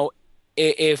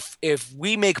 if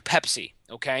we make Pepsi,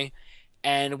 okay,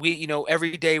 and we,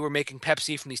 every day we're making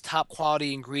Pepsi from these top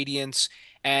quality ingredients,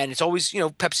 and it's always,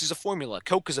 Pepsi's a formula,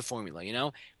 Coke is a formula,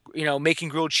 making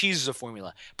grilled cheese is a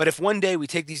formula. But if one day we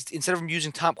take these, instead of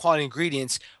using top quality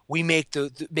ingredients, we make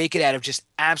make it out of just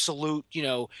absolute,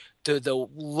 the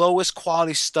lowest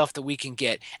quality stuff that we can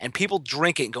get, and people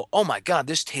drink it and go, oh my God,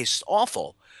 this tastes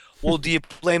awful. Well, do you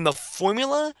blame the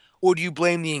formula or do you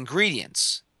blame the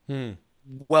ingredients?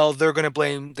 Well, they're going to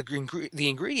blame the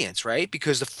ingredients, right?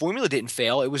 Because the formula didn't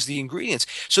fail, it was the ingredients.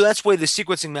 So that's why the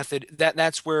sequencing method,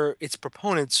 that's where its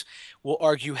proponents will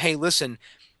argue, hey, listen,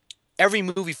 every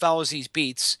movie follows these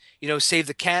beats. Save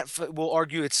the Cat will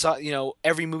argue it's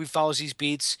every movie follows these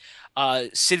beats.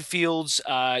 Sid Fields,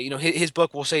 his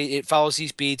book will say it follows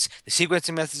these beats. The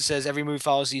sequencing method says every movie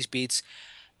follows these beats.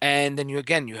 And then you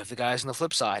have the guys on the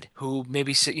flip side who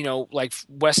maybe like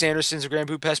Wes Anderson's Grand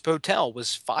Budapest Hotel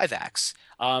was 5 acts.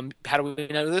 How do we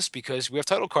know this? Because we have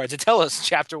title cards that tell us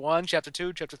Chapter 1, Chapter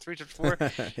 2, Chapter 3, Chapter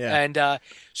 4. Yeah. And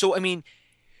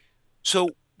so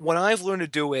what I've learned to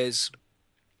do is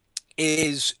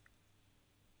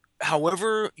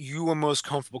however you are most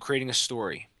comfortable creating a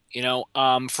story.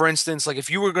 For instance, like if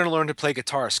you were going to learn to play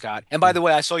guitar, Scott, and by the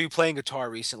way, I saw you playing guitar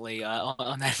recently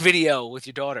on that video with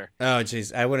your daughter. Oh,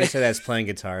 jeez. I wouldn't say that's playing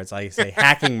guitar. It's like, say,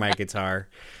 hacking my guitar.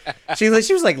 She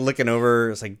was like looking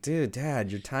over. It's like, dude,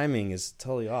 Dad, your timing is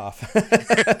totally off.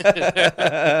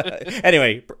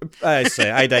 Anyway,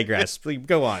 I digress. Please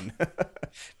go on.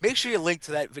 Make sure you link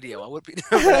to that video. I would be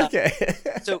okay.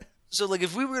 So like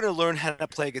if we were to learn how to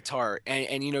play guitar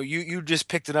and you just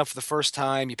picked it up for the first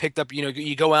time, you picked up,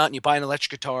 you go out and you buy an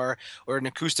electric guitar or an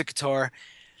acoustic guitar,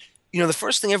 the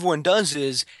first thing everyone does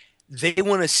is they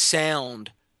want to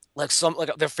sound like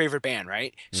their favorite band,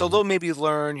 right? Mm-hmm. So they'll maybe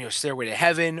learn, Stairway to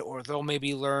Heaven, or they'll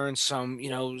maybe learn some,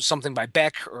 something by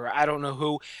Beck or I don't know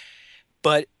who.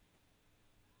 But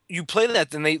you play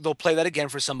that, then they'll play that again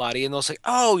for somebody, and they'll say,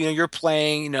 "Oh, you're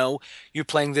playing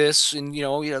this, and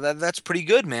that's pretty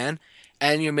good, man."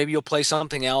 And maybe you'll play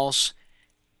something else,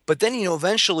 but then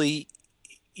eventually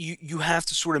you have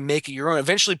to sort of make it your own.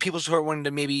 Eventually, people start wanting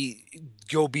to maybe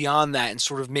go beyond that and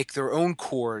sort of make their own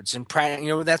chords and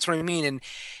practice. That's what I mean,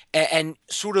 and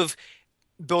sort of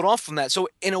build off from that. So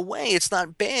in a way, it's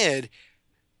not bad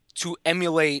to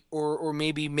emulate or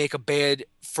maybe make a bad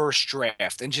first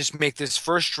draft and just make this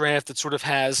first draft that sort of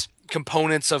has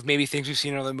components of maybe things we've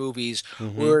seen in other movies,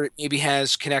 Mm-hmm. or it maybe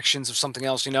has connections of something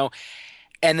else. And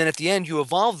then at the end, you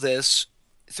evolve this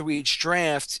through each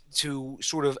draft to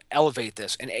sort of elevate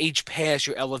this. And each pass,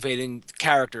 you're elevating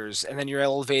characters, and then you're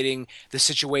elevating the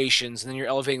situations, and then you're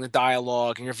elevating the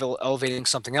dialogue, and you're elevating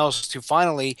something else to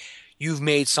finally, you've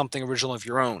made something original of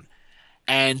your own.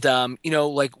 And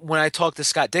like when I talk to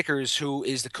Scott Dickers, who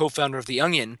is the co-founder of The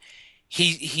Onion,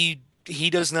 he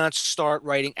does not start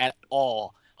writing at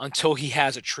all until he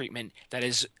has a treatment that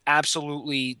is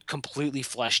absolutely completely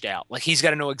fleshed out. Like he's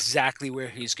got to know exactly where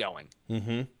he's going.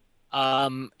 Mm-hmm.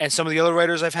 And some of the other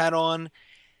writers I've had on,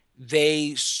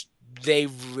 they they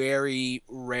very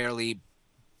rarely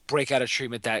break out a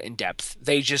treatment that in depth.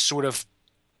 They just sort of,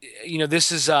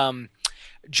 this is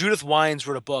Judith Wines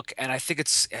wrote a book, and I think I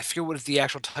forget what the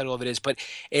actual title of it is, but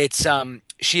it's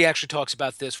she actually talks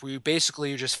about this, where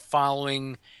you're just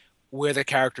following where the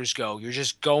characters go. You're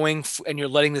just going and you're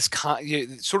letting this you're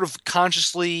sort of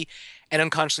consciously and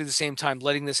unconsciously at the same time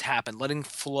letting this happen, letting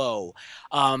flow.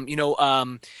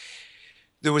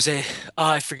 There was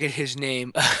I forget his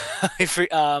name,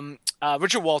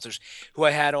 Richard Walters, who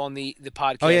I had on the Oh yeah,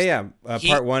 podcast. yeah. He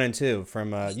Part 1 and 2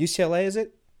 from UCLA, is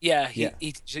it? Yeah, Yeah.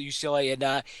 he's at UCLA,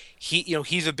 and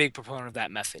he's a big proponent of that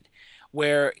method,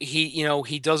 where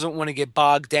he doesn't want to get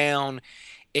bogged down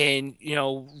in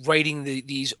writing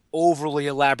these overly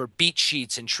elaborate beat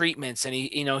sheets and treatments, and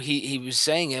he was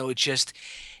saying and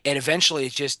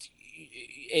eventually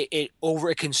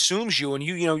it consumes you,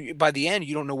 and by the end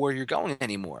you don't know where you're going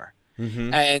anymore.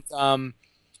 Mm-hmm. And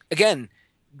again,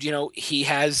 he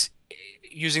has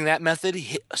using that method.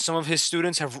 Some of his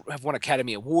students have won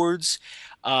Academy Awards.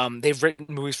 They've written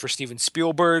movies for Steven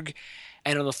Spielberg,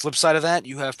 and on the flip side of that,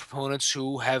 you have proponents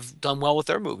who have done well with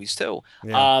their movies too.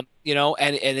 Yeah.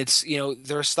 And it's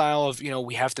their style of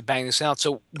we have to bang this out.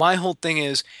 So my whole thing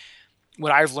is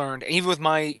what I've learned, even with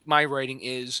my writing,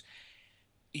 is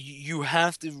you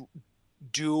have to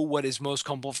do what is most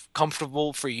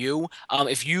comfortable for you.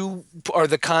 If you are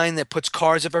the kind that puts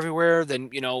cards up everywhere,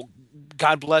 then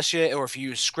God bless you. Or if you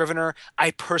use Scrivener,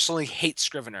 I personally hate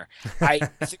Scrivener. I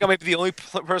think I might be the only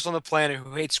person on the planet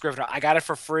who hates Scrivener. I got it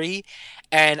for free,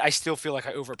 and I still feel like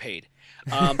I overpaid.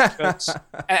 Because,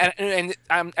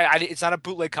 it's not a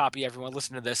bootleg copy. Everyone,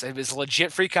 listen to this. It was a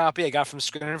legit free copy I got from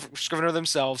Scrivener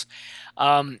themselves.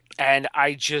 And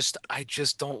I just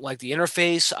don't like the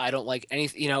interface. I don't like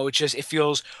anything. It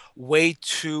feels way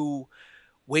too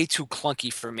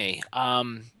clunky for me.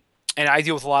 And I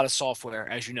deal with a lot of software,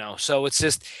 as you know. So it's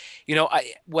just,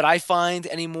 what I find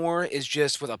anymore is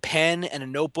just with a pen and a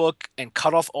notebook and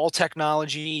cut off all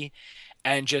technology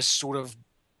and just sort of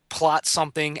plot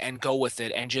something and go with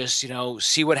it and just,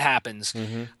 see what happens.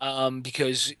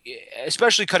 Because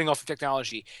especially cutting off of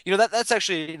technology, that's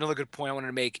actually another good point I wanted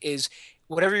to make is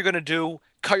whatever you're going to do,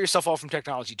 cut yourself off from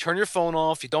technology. Turn your phone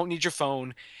off. You don't need your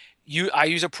phone. I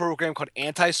use a program called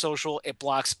Antisocial. It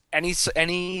blocks any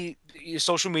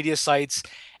social media sites.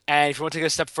 And if you want to take it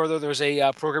a step further, there's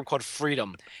a program called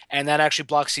Freedom, and that actually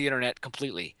blocks the internet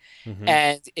completely. Mm-hmm.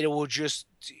 And it will just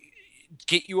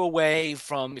get you away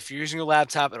from, if you're using your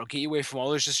laptop, it'll get you away from all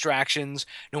those distractions.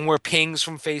 No more pings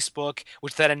from Facebook,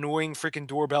 which that annoying freaking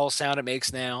doorbell sound it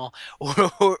makes now,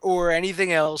 or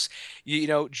anything else.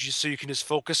 Just so you can just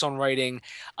focus on writing.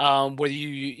 Whether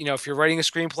if you're writing a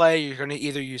screenplay, you're going to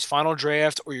either use Final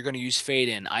Draft or you're going to use Fade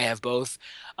In. I have both.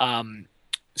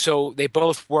 So they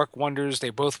both work wonders.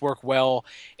 They both work well.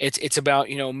 It's about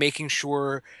making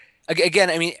sure. Again,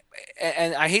 I mean,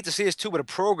 and I hate to say this too, but a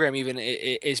program even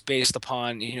is based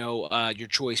upon your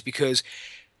choice, because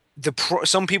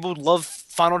some people love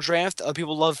Final Draft, other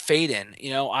people love Fade In.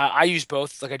 I use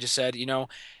both, like I just said.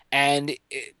 And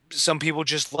some people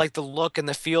just like the look and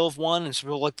the feel of one, and some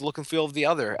people like the look and feel of the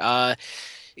other. We're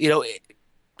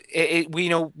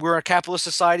a capitalist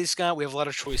society, Scott. We have a lot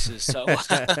of choices, so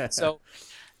so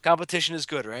competition is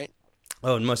good, right?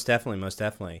 Oh, most definitely, most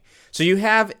definitely. So you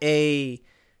have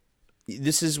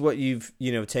this is what you've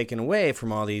taken away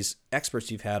from all these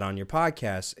experts you've had on your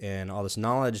podcast and all this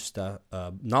knowledge stuff,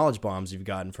 knowledge bombs you've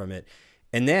gotten from it.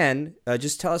 And then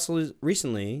just tell us,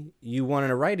 recently you won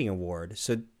a writing award.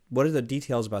 So what are the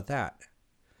details about that?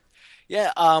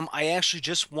 Yeah, I actually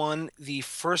just won the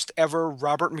first ever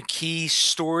Robert McKee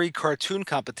story cartoon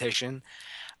competition.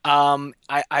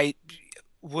 I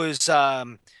was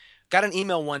got an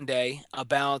email one day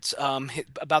about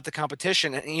the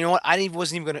competition, and you know what?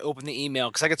 Wasn't even going to open the email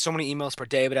because I get so many emails per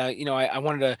day. But I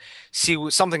wanted to see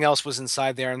what something else was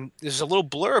inside there, and there's a little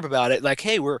blurb about it, like,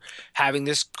 hey, we're having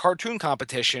this cartoon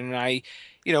competition, and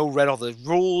read all the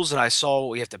rules, and I saw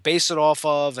what we have to base it off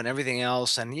of, and everything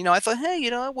else, and I thought, hey,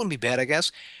 it wouldn't be bad, I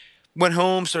guess. Went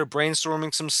home, started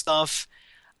brainstorming some stuff.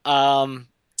 Um,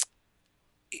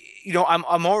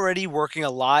 I'm already working a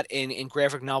lot in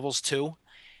graphic novels too,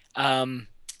 um,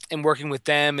 and working with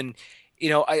them. And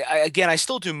I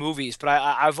still do movies, but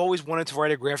I've always wanted to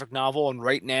write a graphic novel. And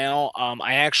right now,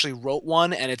 I actually wrote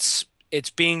one, and it's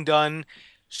being done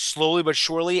slowly but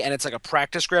surely. And it's like a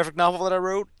practice graphic novel that I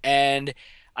wrote, and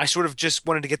I sort of just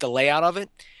wanted to get the layout of it.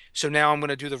 So now I'm going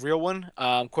to do the real one,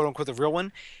 quote unquote, the real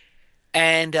one.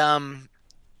 And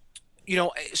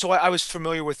so I was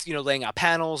familiar with, laying out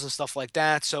panels and stuff like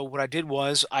that. So what I did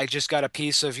was I just got a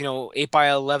piece of, 8 by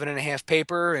 11 and a half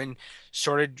paper and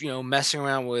started, messing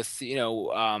around with,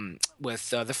 with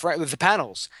the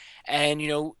panels.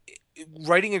 And,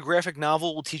 writing a graphic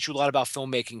novel will teach you a lot about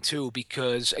filmmaking too,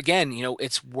 because again,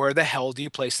 it's where the hell do you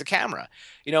place the camera?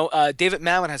 David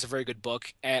Mamet has a very good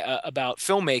book about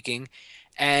filmmaking,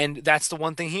 and that's the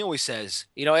one thing he always says.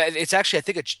 It's actually, I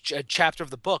think, a chapter of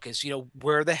the book is,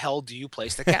 where the hell do you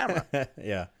place the camera?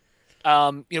 Yeah.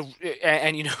 Do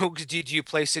you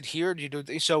place it here? Do you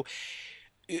do so?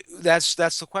 That's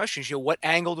the question. What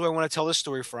angle do I want to tell this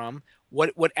story from?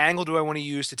 What angle do I want to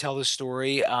use to tell this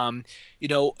story? You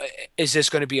know, is this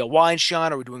going to be a wide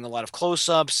shot? Are we doing a lot of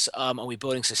close-ups? Are we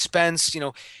building suspense?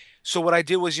 So what I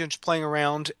did was just playing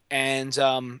around,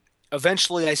 and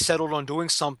eventually I settled on doing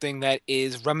something that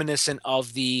is reminiscent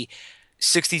of the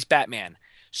 '60s Batman.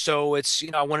 So it's,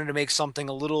 I wanted to make something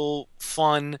a little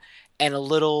fun and a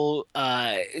little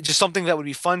just something that would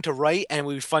be fun to write, and it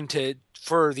would be fun to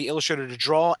for the illustrator to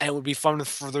draw, and it would be fun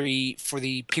for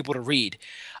the people to read.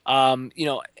 Um, you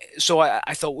know, so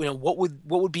I thought, what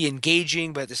would be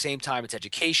engaging, but at the same time it's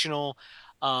educational.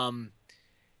 Um,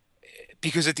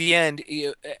 because at the end,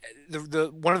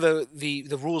 the one of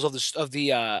the rules of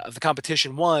the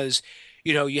competition was,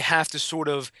 you have to sort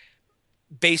of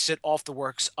base it off the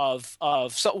works of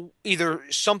either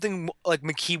something like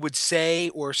McKee would say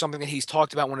or something that he's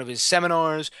talked about in one of his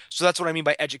seminars. So that's what I mean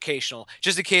by educational.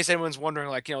 Just in case anyone's wondering,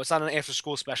 like, it's not an after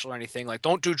school special or anything. Like,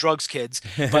 don't do drugs, kids.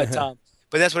 But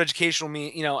but that's what educational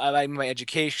mean. I mean by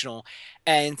educational,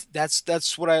 and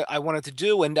that's what I wanted to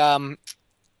do. And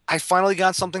I finally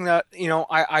got something that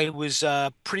I was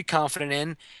pretty confident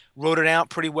in. Wrote it out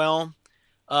pretty well.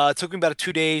 It took me about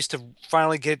 2 days to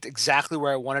finally get exactly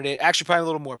where I wanted it. Actually, probably a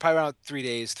little more, probably around 3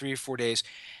 days, 3 or 4 days.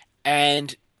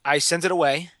 And I sent it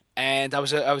away, and I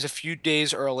was a few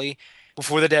days early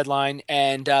before the deadline.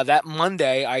 And that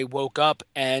Monday, I woke up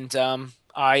and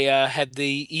I had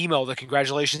the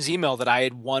congratulations email that I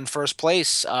had won first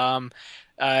place. And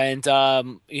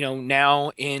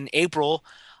now in April,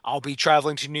 I'll be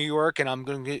traveling to New York, and I'm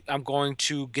going to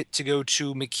go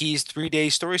to McKee's 3-day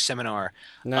story seminar.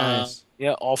 Nice.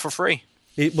 Yeah, all for free.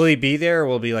 Will he be there, or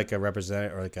will be like a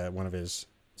representative or like one of his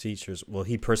teachers? Will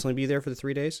he personally be there for the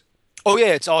 3 days? Oh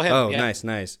yeah, it's all him. Oh, Yeah. nice,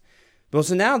 nice. Well,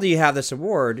 so now that you have this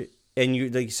award,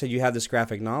 and like you said, you have this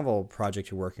graphic novel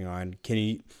project you're working on, can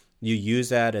you use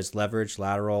that as leverage,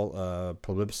 lateral,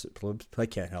 I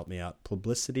can't help me out,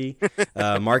 publicity,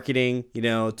 marketing,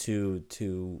 to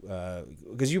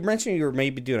because you mentioned you were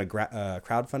maybe doing a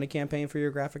crowdfunding campaign for your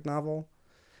graphic novel.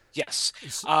 Yes.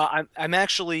 I'm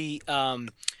actually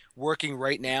working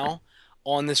right now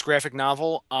on this graphic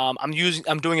novel. I'm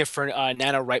doing it for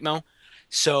NaNoWriMo.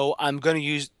 So I'm going to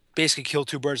use basically kill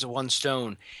two birds with one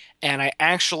stone. And I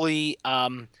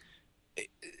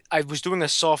was doing a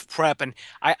soft prep, and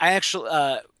I actually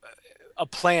a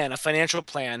financial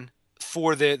plan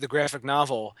for the graphic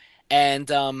novel. And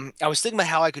I was thinking about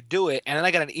how I could do it, and then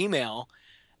I got an email,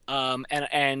 and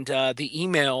the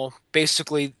email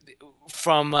basically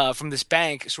from this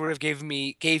bank sort of gave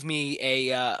me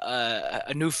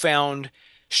a newfound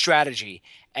strategy.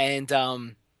 And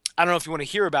I don't know if you want to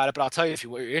hear about it, but I'll tell you if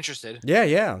you're interested. Yeah,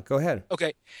 yeah. Go ahead.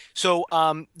 Okay, so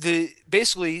the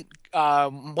basically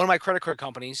one of my credit card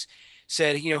companies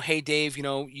said, hey Dave,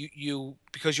 you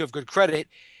because you have good credit,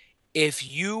 if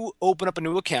you open up a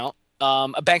new account,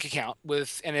 a bank account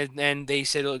and they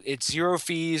said it's zero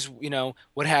fees,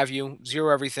 what have you,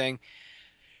 zero everything.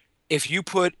 If you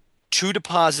put two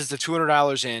deposits of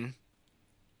 $200 in,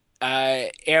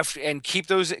 after and keep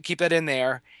that in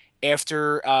there,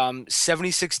 after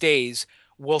 76 days,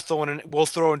 we'll throw in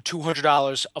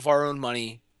 $200 of our own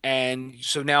money, and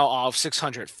so now I'll have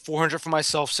 600, 400 for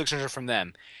myself, 600 from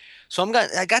them. So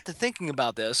I got to thinking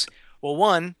about this. Well,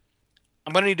 one,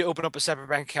 I'm going to need to open up a separate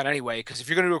bank account anyway, because if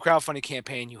you're going to do a crowdfunding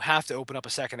campaign, you have to open up a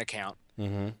second account.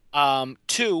 Mm-hmm.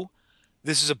 Two,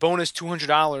 this is a bonus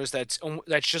 $200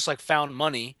 that's just like found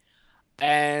money.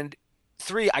 And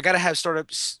three, I got to have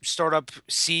startup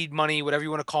seed money, whatever you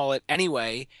want to call it,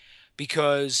 anyway,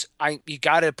 because I you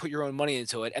got to put your own money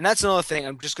into it. And that's another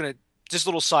thing. Just a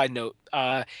little side note.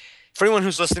 For anyone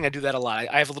who's listening, I do that a lot.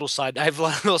 I have a lot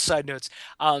of little side notes.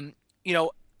 You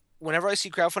know, whenever I see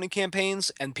crowdfunding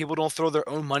campaigns and people don't throw their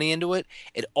own money into it,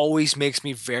 it always makes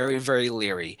me very, very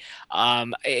leery.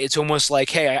 It's almost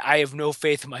like, hey, I have no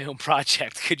faith in my own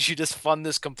project. Could you just fund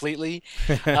this completely?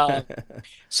 Um,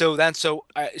 so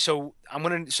I'm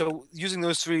gonna using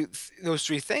those three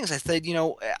things, I said,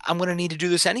 I'm gonna need to do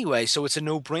this anyway, so it's a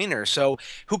no-brainer. So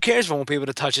who cares if I won't be able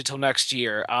to touch it till next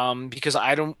year? Because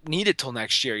I don't need it till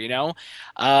next year,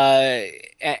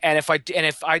 and if I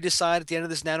decide at the end of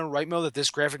this NaNoWriMo that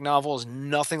this graphic novel is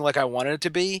nothing like I wanted it to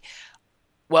be,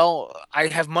 well, I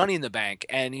have money in the bank,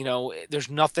 and there's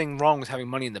nothing wrong with having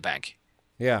money in the bank.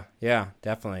 Yeah,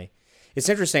 definitely. It's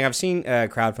interesting. I've seen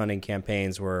crowdfunding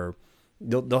campaigns where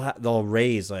they'll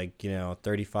raise like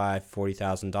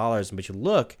 $35,000-$40,000, but you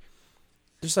look,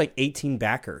 there's like 18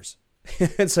 backers.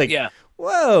 It's like, Yeah.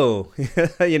 Whoa,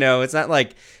 it's not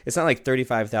like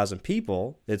 35,000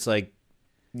 people. It's like,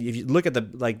 if you look at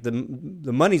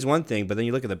the money's one thing, but then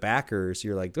you look at the backers,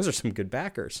 you're like, those are some good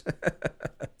backers.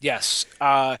 Yes.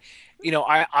 I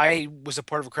was a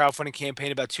part of a crowdfunding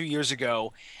campaign about 2 years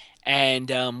ago,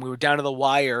 and we were down to the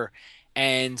wire,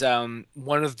 and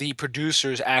one of the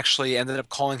producers actually ended up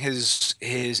calling his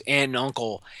aunt and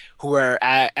uncle, who were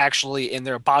actually in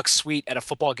their box suite at a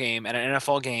football game, at an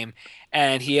NFL game,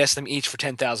 and he asked them each for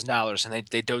 $10,000, and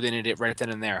they donated it right then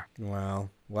and there.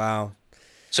 Wow.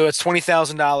 So it's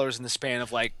 $20,000 in the span of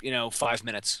 5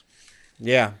 minutes.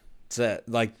 Yeah. It's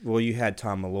you had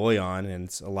Tom Malloy on, and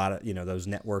it's a lot of, those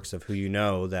networks of who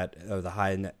that are the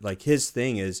high net, like his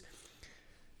thing is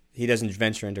he doesn't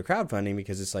venture into crowdfunding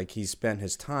because it's like he's spent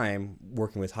his time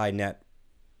working with high net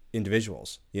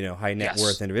individuals, high net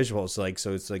worth individuals. So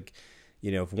it's like,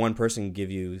 if one person can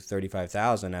give you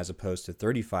 35,000 as opposed to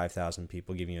 35,000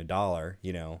 people giving you $1,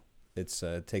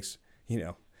 it takes,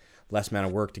 less amount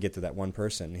of work to get to that one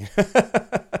person.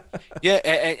 Yeah,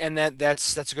 and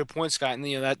that's a good point, Scott.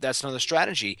 And that's another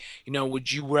strategy.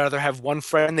 Would you rather have one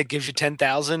friend that gives you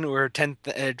 10,000 or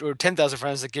 10,000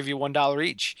 friends that give you $1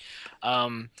 each?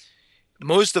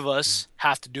 Most of us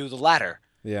have to do the latter.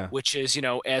 Yeah. Which is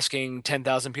asking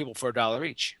 10,000 people for $1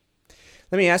 each.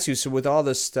 Let me ask you, so with all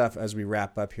this stuff, as we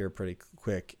wrap up here pretty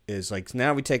quick, is like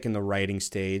now we've taken the writing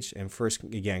stage, and first,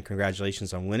 again,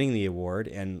 congratulations on winning the award,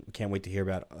 and can't wait to hear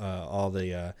about all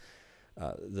the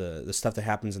stuff that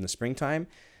happens in the springtime,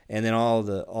 and then all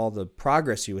the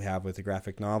progress you have with the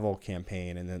graphic novel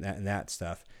campaign and that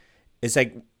stuff. It's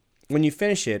like when you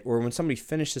finish it, or when somebody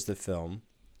finishes the film,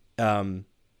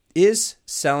 is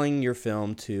selling your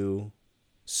film to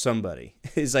somebody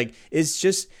is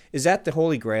that the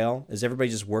holy grail? Is everybody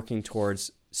just working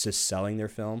towards just selling their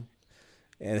film?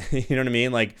 And you know what I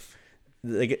mean? Like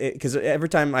because every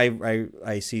time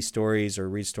I see stories or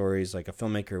read stories, like a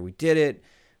filmmaker, we did it,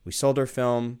 we sold our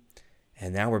film,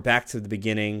 and now we're back to the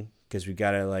beginning because we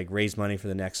got to raise money for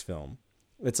the next film.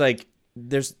 It's like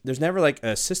there's never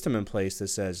a system in place that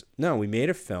says, no, we made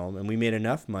a film and we made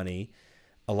enough money,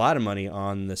 a lot of money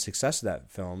on the success of that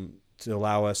film to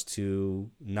allow us to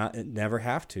never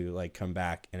have to come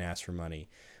back and ask for money.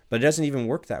 But it doesn't even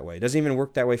work that way. It doesn't even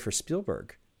work that way for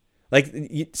Spielberg.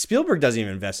 Spielberg doesn't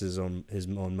even invest his own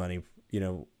money,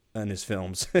 on his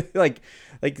films. like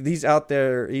these out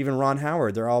there, even Ron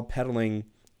Howard, they're all peddling,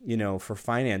 for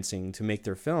financing to make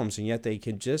their films, and yet they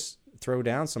could just throw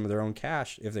down some of their own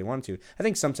cash if they wanted to. I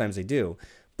think sometimes they do,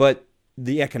 but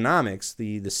the economics,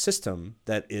 the system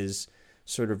that is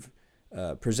sort of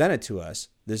presented to us,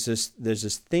 there's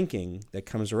this thinking that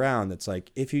comes around that's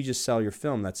like, if you just sell your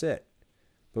film, that's it.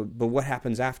 But what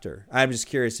happens after? I'm just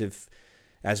curious if,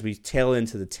 as we tail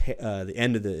into the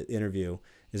end of the interview,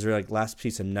 is there last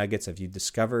piece of nuggets have you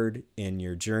discovered in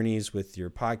your journeys with your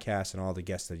podcast and all the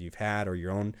guests that you've had, or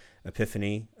your own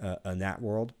epiphany in that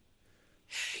world?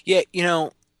 Yeah,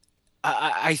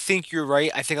 I think you're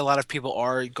right. I think a lot of people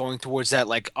are going towards that,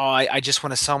 I just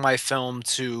want to sell my film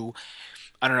to,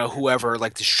 I don't know, whoever,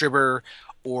 distributor,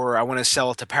 or I want to sell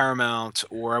it to Paramount,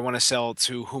 or I want to sell it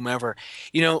to whomever.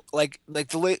 Like in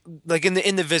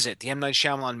the Visit, the M. Night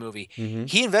Shyamalan movie, Mm-hmm.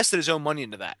 he invested his own money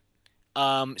into that.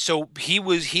 So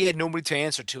he had nobody to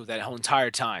answer to that whole entire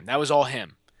time. That was all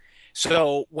him.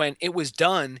 So when it was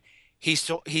done, he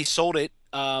sold it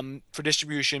for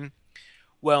distribution.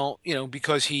 Well,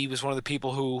 because he was one of the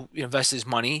people who invested his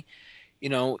money.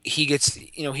 he gets,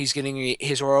 he's getting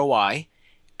his ROI,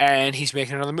 and he's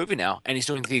making another movie now, and he's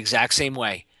doing it the exact same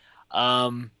way.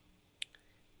 Um,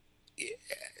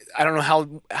 I don't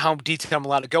know how detailed I'm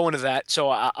allowed to go into that, so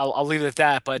I'll leave it at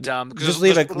that. But Just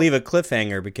because leave a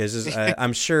cliffhanger because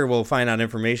I'm sure we'll find out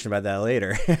information about that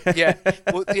later. yeah,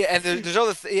 well, yeah, and there's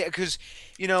other yeah, because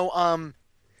you know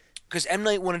because M.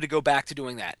 Night wanted to go back to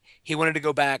doing that. He wanted to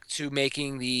go back to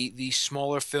making the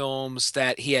smaller films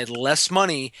that he had less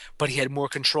money, but he had more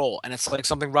control. And it's like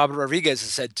something Robert Rodriguez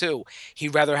has said too.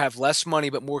 He'd rather have less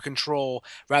money but more control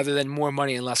rather than more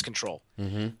money and less control.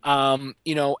 Hmm. And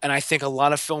I think a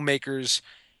lot of filmmakers,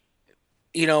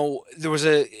 there's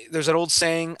that old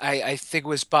saying. I think it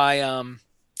was by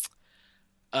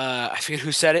I forget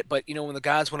who said it, but when the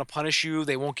gods want to punish you,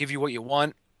 they won't give you what you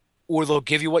want, or they'll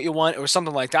give you what you want, or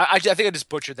something like that. I think I just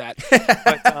butchered that,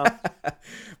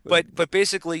 but but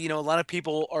basically, a lot of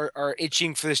people are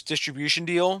itching for this distribution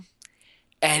deal,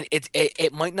 and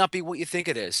it might not be what you think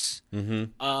it is. Hmm.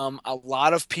 A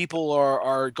lot of people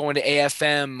are going to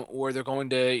AFM, or they're going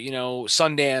to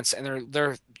Sundance, and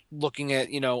they're looking at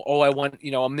oh, I want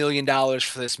 $1 million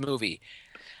for this movie.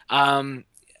 Um,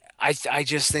 I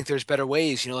just think there's better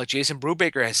ways. Like Jason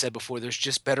Brubaker has said before, there's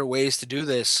just better ways to do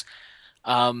this.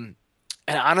 Um,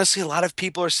 and honestly, a lot of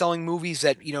people are selling movies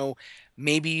that,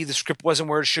 maybe the script wasn't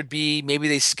where it should be. Maybe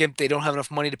they skimped. They don't have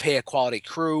enough money to pay a quality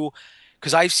crew.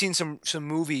 Because I've seen some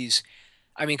movies.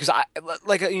 I mean, because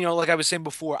like I was saying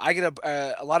before, I get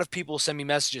a lot of people send me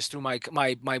messages through my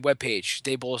webpage,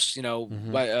 Dave Bullis,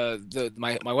 Hmm.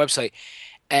 my website,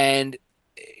 and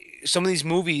some of these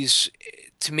movies,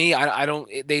 to me, I don't,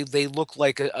 they look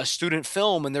like a student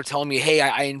film, and they're telling me, hey,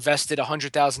 I invested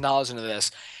 $100,000 into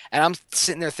this, and I'm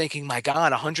sitting there thinking, my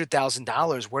God,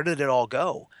 $100,000, where did it all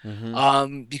go?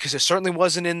 Hmm. Because it certainly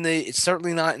wasn't it's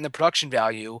certainly not in the production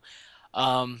value.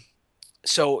 Um,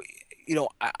 so,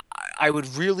 I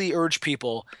would really urge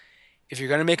people, if you're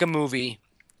going to make a movie,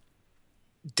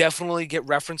 definitely get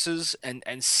references and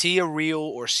see a reel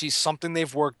or see something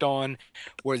they've worked on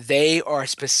where they are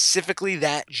specifically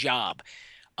that job.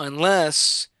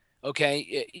 Unless,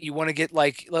 okay, you want to get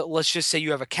like, let's just say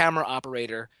you have a camera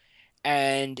operator,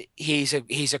 and he's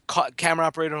a camera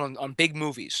operator on big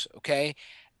movies, okay?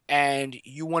 And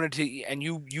you wanted to, and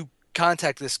you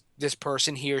contact this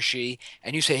person, he or she,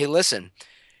 and you say, hey, listen,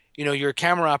 you're a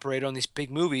camera operator on these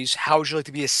big movies. How would you like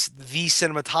to be the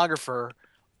cinematographer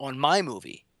on my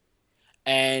movie?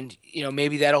 And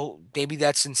maybe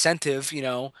that's incentive,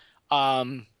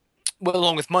 um, well,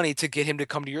 along with money to get him to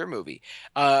come to your movie.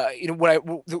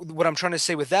 What I'm trying to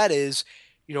say with that is,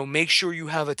 make sure you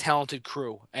have a talented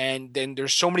crew, and then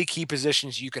there's so many key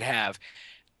positions you could have.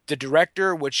 The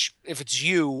director, which if it's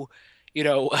you,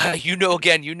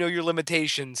 again, your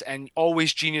limitations, and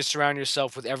always genius surround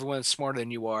yourself with everyone that's smarter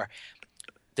than you are.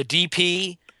 The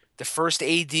DP, the first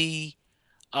AD,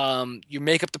 your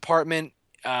makeup department,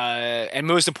 and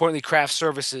most importantly, craft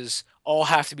services all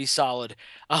have to be solid,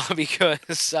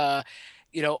 because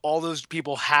all those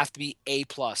people have to be A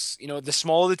plus. The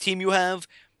smaller the team you have,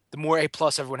 the more A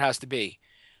plus everyone has to be.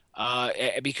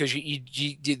 Because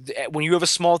when you have a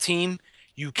small team,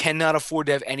 you cannot afford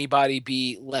to have anybody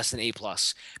be less than A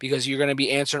plus, because you're going to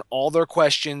be answering all their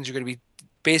questions. You're going to be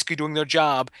basically doing their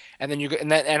job, and then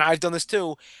and I've done this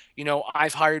too.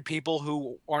 I've hired people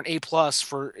who aren't A plus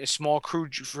for a small crew,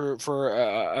 for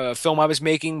a film I was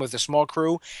making with a small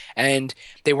crew, and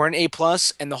they weren't A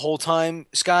plus, and the whole time,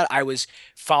 Scott, I was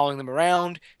following them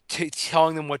around,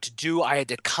 telling them what to do. I had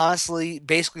to constantly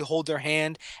basically hold their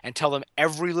hand and tell them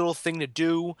every little thing to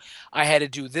do. I had to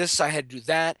do this, I had to do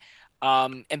that.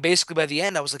 And basically by the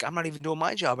end, I was like, I'm not even doing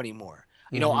my job anymore.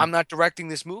 Hmm. I'm not directing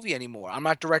this movie anymore. I'm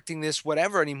not directing this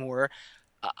whatever anymore.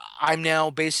 I'm now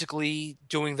basically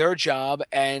doing their job,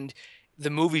 and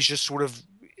the movie's just sort of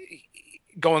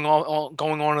going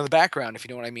on in the background, if you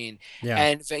know what I mean. Yeah.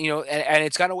 And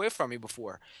it's gotten away from me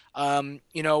before.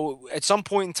 At some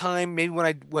point in time, maybe when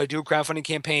I do a crowdfunding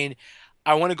campaign,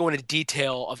 I want to go into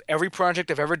detail of every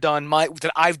project I've ever done,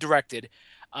 that I've directed,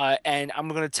 and I'm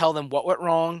going to tell them what went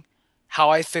wrong, how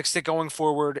I fixed it going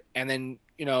forward, and then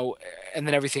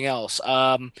everything else.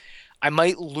 I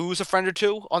might lose a friend or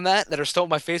two on that are still on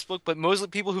my Facebook, but most of the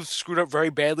people who've screwed up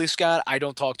very badly, Scott, I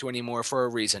don't talk to anymore for a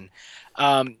reason.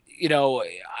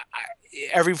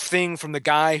 Everything from the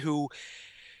guy who,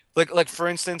 like for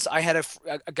instance, I had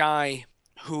a guy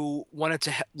who wanted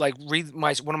to like read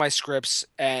one of my scripts,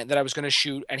 and that I was going to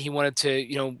shoot, and he wanted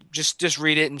to just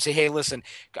read it and say, hey, listen,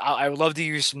 I would love to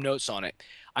give you some notes on it.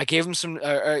 I gave him some.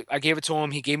 I gave it to him.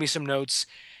 He gave me some notes.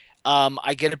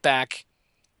 I get it back,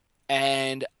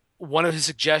 and one of his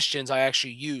suggestions I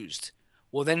actually used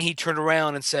Well, then he turned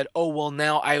around and said, "Oh, well,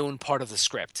 now I own part of the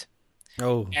script."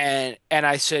 Oh, And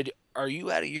I said, "Are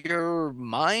you out of your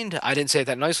mind?" I didn't say it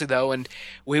that nicely though, and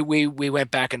we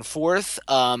went back and forth.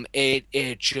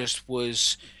 It just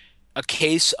was a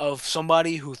case of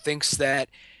somebody who thinks that,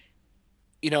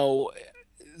 you know,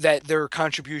 that their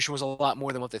contribution was a lot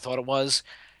more than what they thought it was.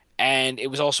 And it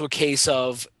was also a case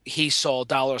of he saw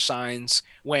dollar signs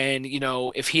when,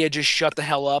 if he had just shut the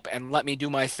hell up and let me do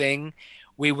my thing,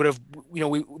 we would have,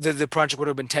 the project would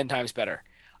have been 10 times better.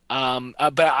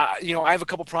 But I have a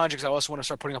couple projects I also want to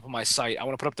start putting up on my site. I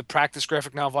want to put up the practice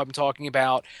graphic novel I've been talking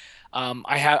about.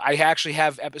 I actually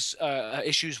have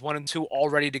issues 1 and 2 all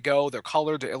ready to go. They're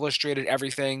colored, they're illustrated,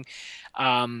 everything.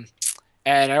 Um,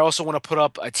 and I also want to put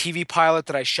up a TV pilot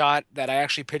that I shot that I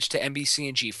actually pitched to NBC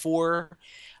and G4.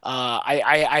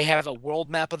 I have a world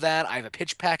map of that. I have a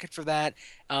pitch packet for that.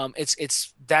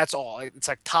 That's all. It's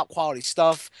like top quality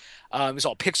stuff. It's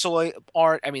all pixel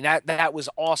art. I mean that was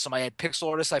awesome. I had pixel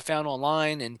artists I found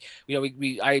online, and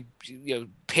I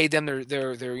paid them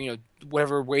their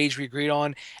whatever wage we agreed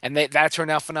on, and that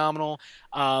turned out phenomenal.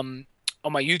 On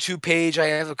my YouTube page, I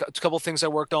have a couple of things I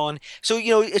worked on. So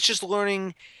it's just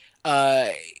learning uh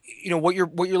what your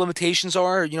limitations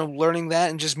are, learning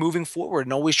that and just moving forward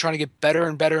and always trying to get better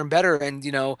and better and better. And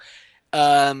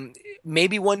um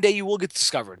maybe one day you will get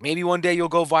discovered, maybe one day you'll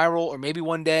go viral, or maybe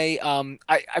one day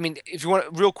I mean, if you want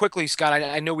real quickly, Scott,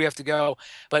 I know we have to go,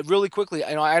 but really quickly,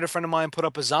 I had a friend of mine put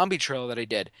up a zombie trailer that I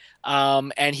did,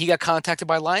 and he got contacted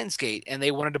by Lionsgate and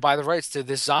they wanted to buy the rights to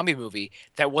this zombie movie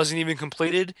that wasn't even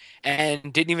completed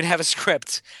and didn't even have a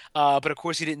script. But of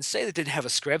course he didn't say that it didn't have a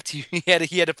script. He had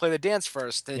to play the dance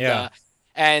first, yeah.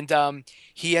 and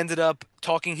he ended up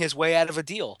talking his way out of a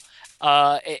deal.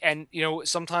 And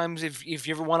sometimes if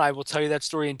you ever want, I will tell you that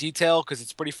story in detail because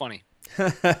it's pretty funny.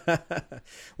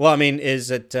 Well, I mean, is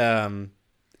it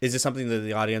something that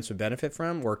the audience would benefit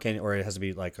from, or it has to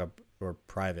be like or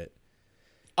private?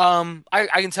 I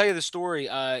can tell you the story.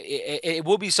 It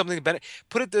will be something better.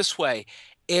 Put it this way: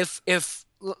 if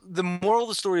the moral of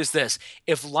the story is this: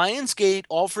 if Lionsgate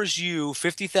offers you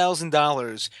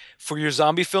 $50,000 for your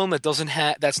zombie film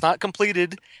that's not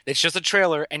completed, that's just a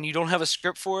trailer, and you don't have a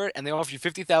script for it, and they offer you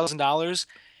 $50,000,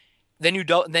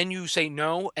 then you say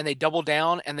no, and they double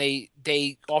down, and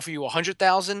they offer you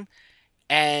 100,000,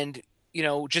 and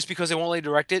just because they won't let you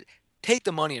direct it, take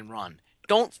the money and run.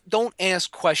 Don't ask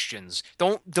questions.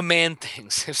 Don't demand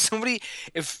things.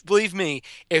 If believe me,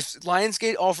 if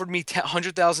Lionsgate offered me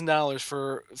 $100,000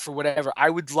 for whatever, I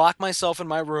would lock myself in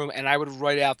my room and I would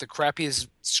write out the crappiest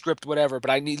script, whatever. But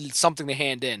I needed something to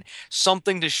hand in,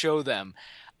 something to show them.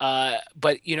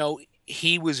 But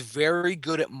he was very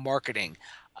good at marketing.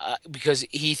 Because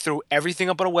he threw everything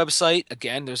up on a website.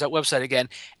 Again, there's that website again,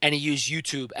 and he used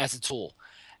YouTube as a tool.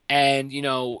 And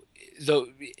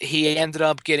he ended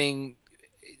up getting,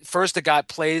 first it got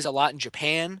plays a lot in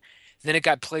Japan, then it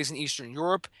got plays in Eastern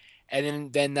Europe,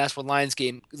 and then that's when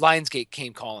Lionsgate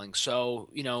came calling. So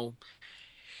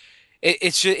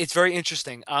it's very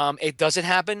interesting. Does it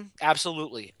happen?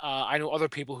 Absolutely. I know other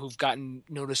people who've gotten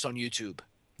noticed on YouTube.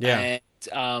 Yeah.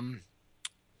 And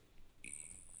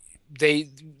the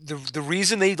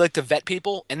reason they like to vet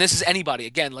people, and this is anybody,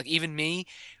 again, like even me,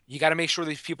 you got to make sure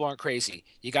these people aren't crazy.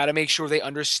 You got to make sure they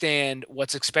understand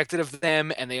what's expected of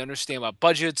them, and they understand about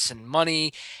budgets and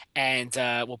money, and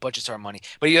budgets are money,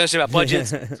 but you understand about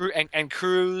budgets and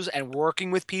crews and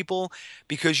working with people,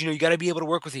 because you got to be able to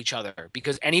work with each other,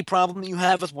 because any problem that you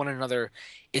have with one another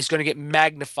is going to get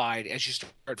magnified as you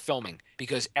start filming,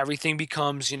 because everything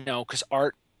becomes, because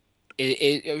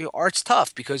art's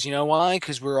tough, because you know why?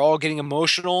 Because we're all getting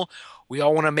emotional. We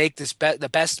all want to make the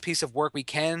best piece of work we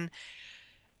can,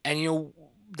 and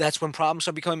that's when problems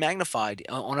start becoming magnified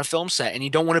on a film set. And you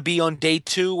don't want to be on day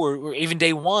 2 or even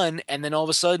day 1, and then all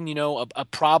of a sudden, a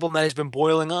problem that has been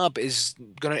boiling up is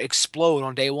going to explode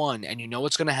on day 1, and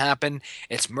what's going to happen.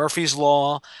 It's Murphy's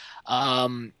Law. I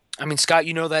mean, Scott,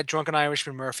 that drunken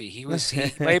Irishman Murphy. He may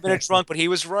have been a drunk, but he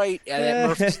was right.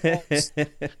 Murphy's Law.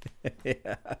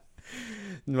 Yeah.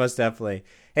 Most definitely.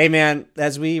 Hey man,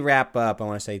 as we wrap up, I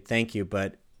want to say thank you.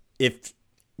 But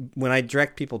when I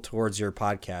direct people towards your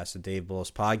podcast, the Dave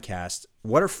Bullis podcast,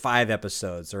 what are 5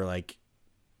 episodes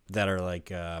that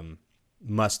are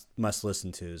must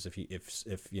listen tos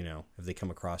if they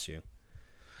come across you?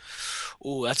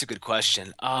 Oh, that's a good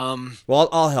question. Well,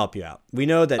 I'll help you out. We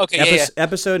know that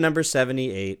episode number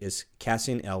 78 is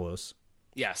Cassian Elwes.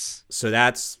 Yes. So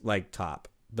that's top.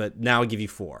 But now I'll give you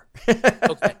 4.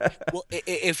 Okay. Well,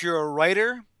 if you're a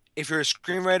writer If you're a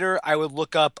screenwriter, I would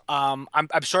look up. I'm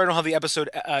sorry I don't have the episode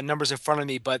numbers in front of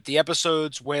me, but the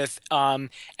episodes with Alex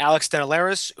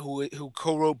Denileris, who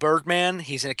co-wrote Birdman.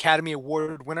 He's an Academy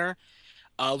Award winner.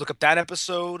 Look up that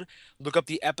episode. Look up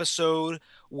the episode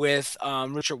with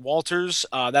Richard Walters.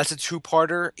 That's a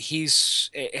two-parter. He's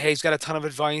got a ton of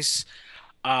advice.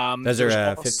 Those There's are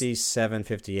also 57,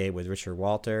 58 with Richard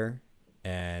Walter.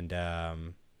 And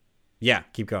yeah,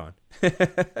 keep going.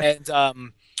 and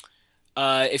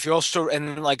if you're also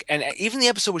and even the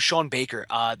episode with Sean Baker,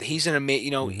 he's an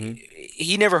amazing. Hmm.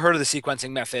 He never heard of the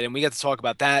sequencing method, and we got to talk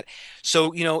about that.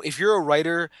 So if you're a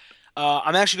writer,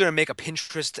 I'm actually going to make a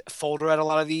Pinterest folder at a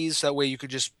lot of these. So that way you could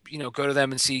just go to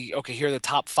them and see. Okay, here are the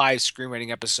top 5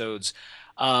 screenwriting episodes.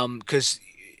 Because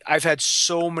I've had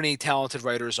so many talented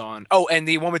writers on. Oh, and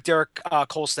the one with Derek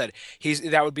Kolstad.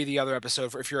 That would be the other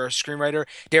episode for if you're a screenwriter.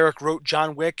 Derek wrote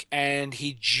John Wick, and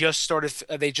he just started.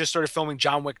 They just started filming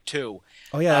John Wick 2.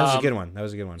 Oh, yeah, that was a good one. That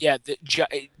was a good one. Yeah,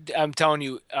 I'm telling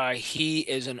you, he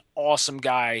is an awesome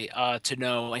guy to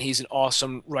know, and he's an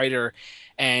awesome writer.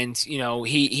 And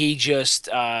he just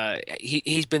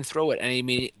he's been through it. And I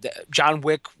mean, John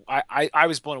Wick, I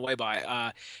was blown away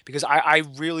by because I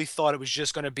really thought it was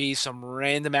just going to be some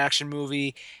random action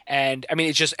movie, and I mean,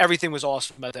 it just everything was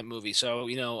awesome about that movie. So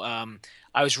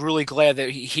I was really glad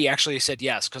that he actually said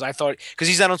yes, because I thought, because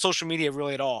he's not on social media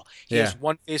really at all. He Yeah. has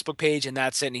one Facebook page and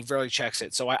that's it, and he rarely checks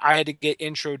it. So I had to get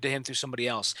introed to him through somebody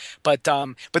else. But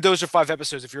those are 5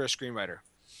 episodes if you're a screenwriter.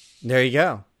 There you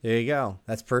go. There you go.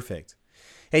 That's perfect.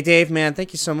 Hey, Dave, man,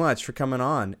 thank you so much for coming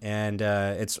on. And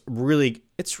it's really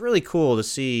cool to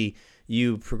see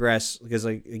you progress, because,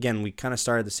 like, again, we kind of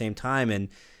started at the same time,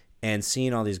 and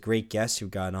seeing all these great guests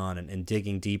you've got on, and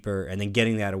digging deeper, and then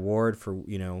getting that award for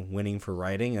winning for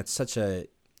writing. That's such a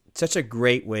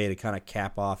great way to kind of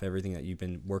cap off everything that you've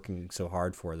been working so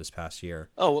hard for this past year.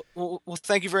 Oh, well,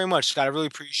 thank you very much, Scott. I really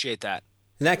appreciate that.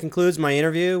 And that concludes my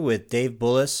interview with Dave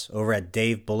Bullis over at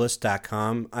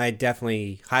davebullis.com. I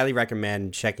definitely highly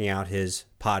recommend checking out his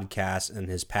podcast and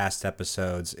his past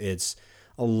episodes. It's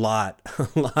a lot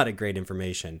of great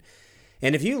information.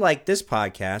 And if you like this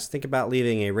podcast, think about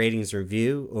leaving a ratings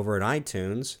review over at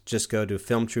iTunes. Just go to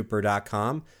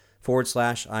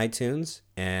filmtrooper.com/iTunes,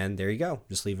 and there you go.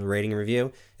 Just leave a rating and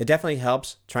review. It definitely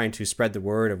helps trying to spread the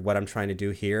word of what I'm trying to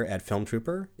do here at Film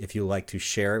Trooper. If you like to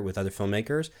share it with other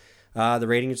filmmakers, the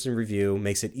ratings and review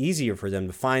makes it easier for them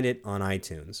to find it on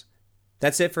iTunes.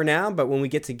 That's it for now, but when we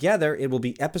get together, it will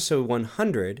be episode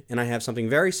 100, and I have something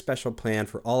very special planned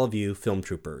for all of you Film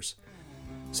Troopers.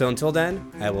 So until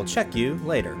then, I will check you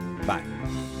later. Bye.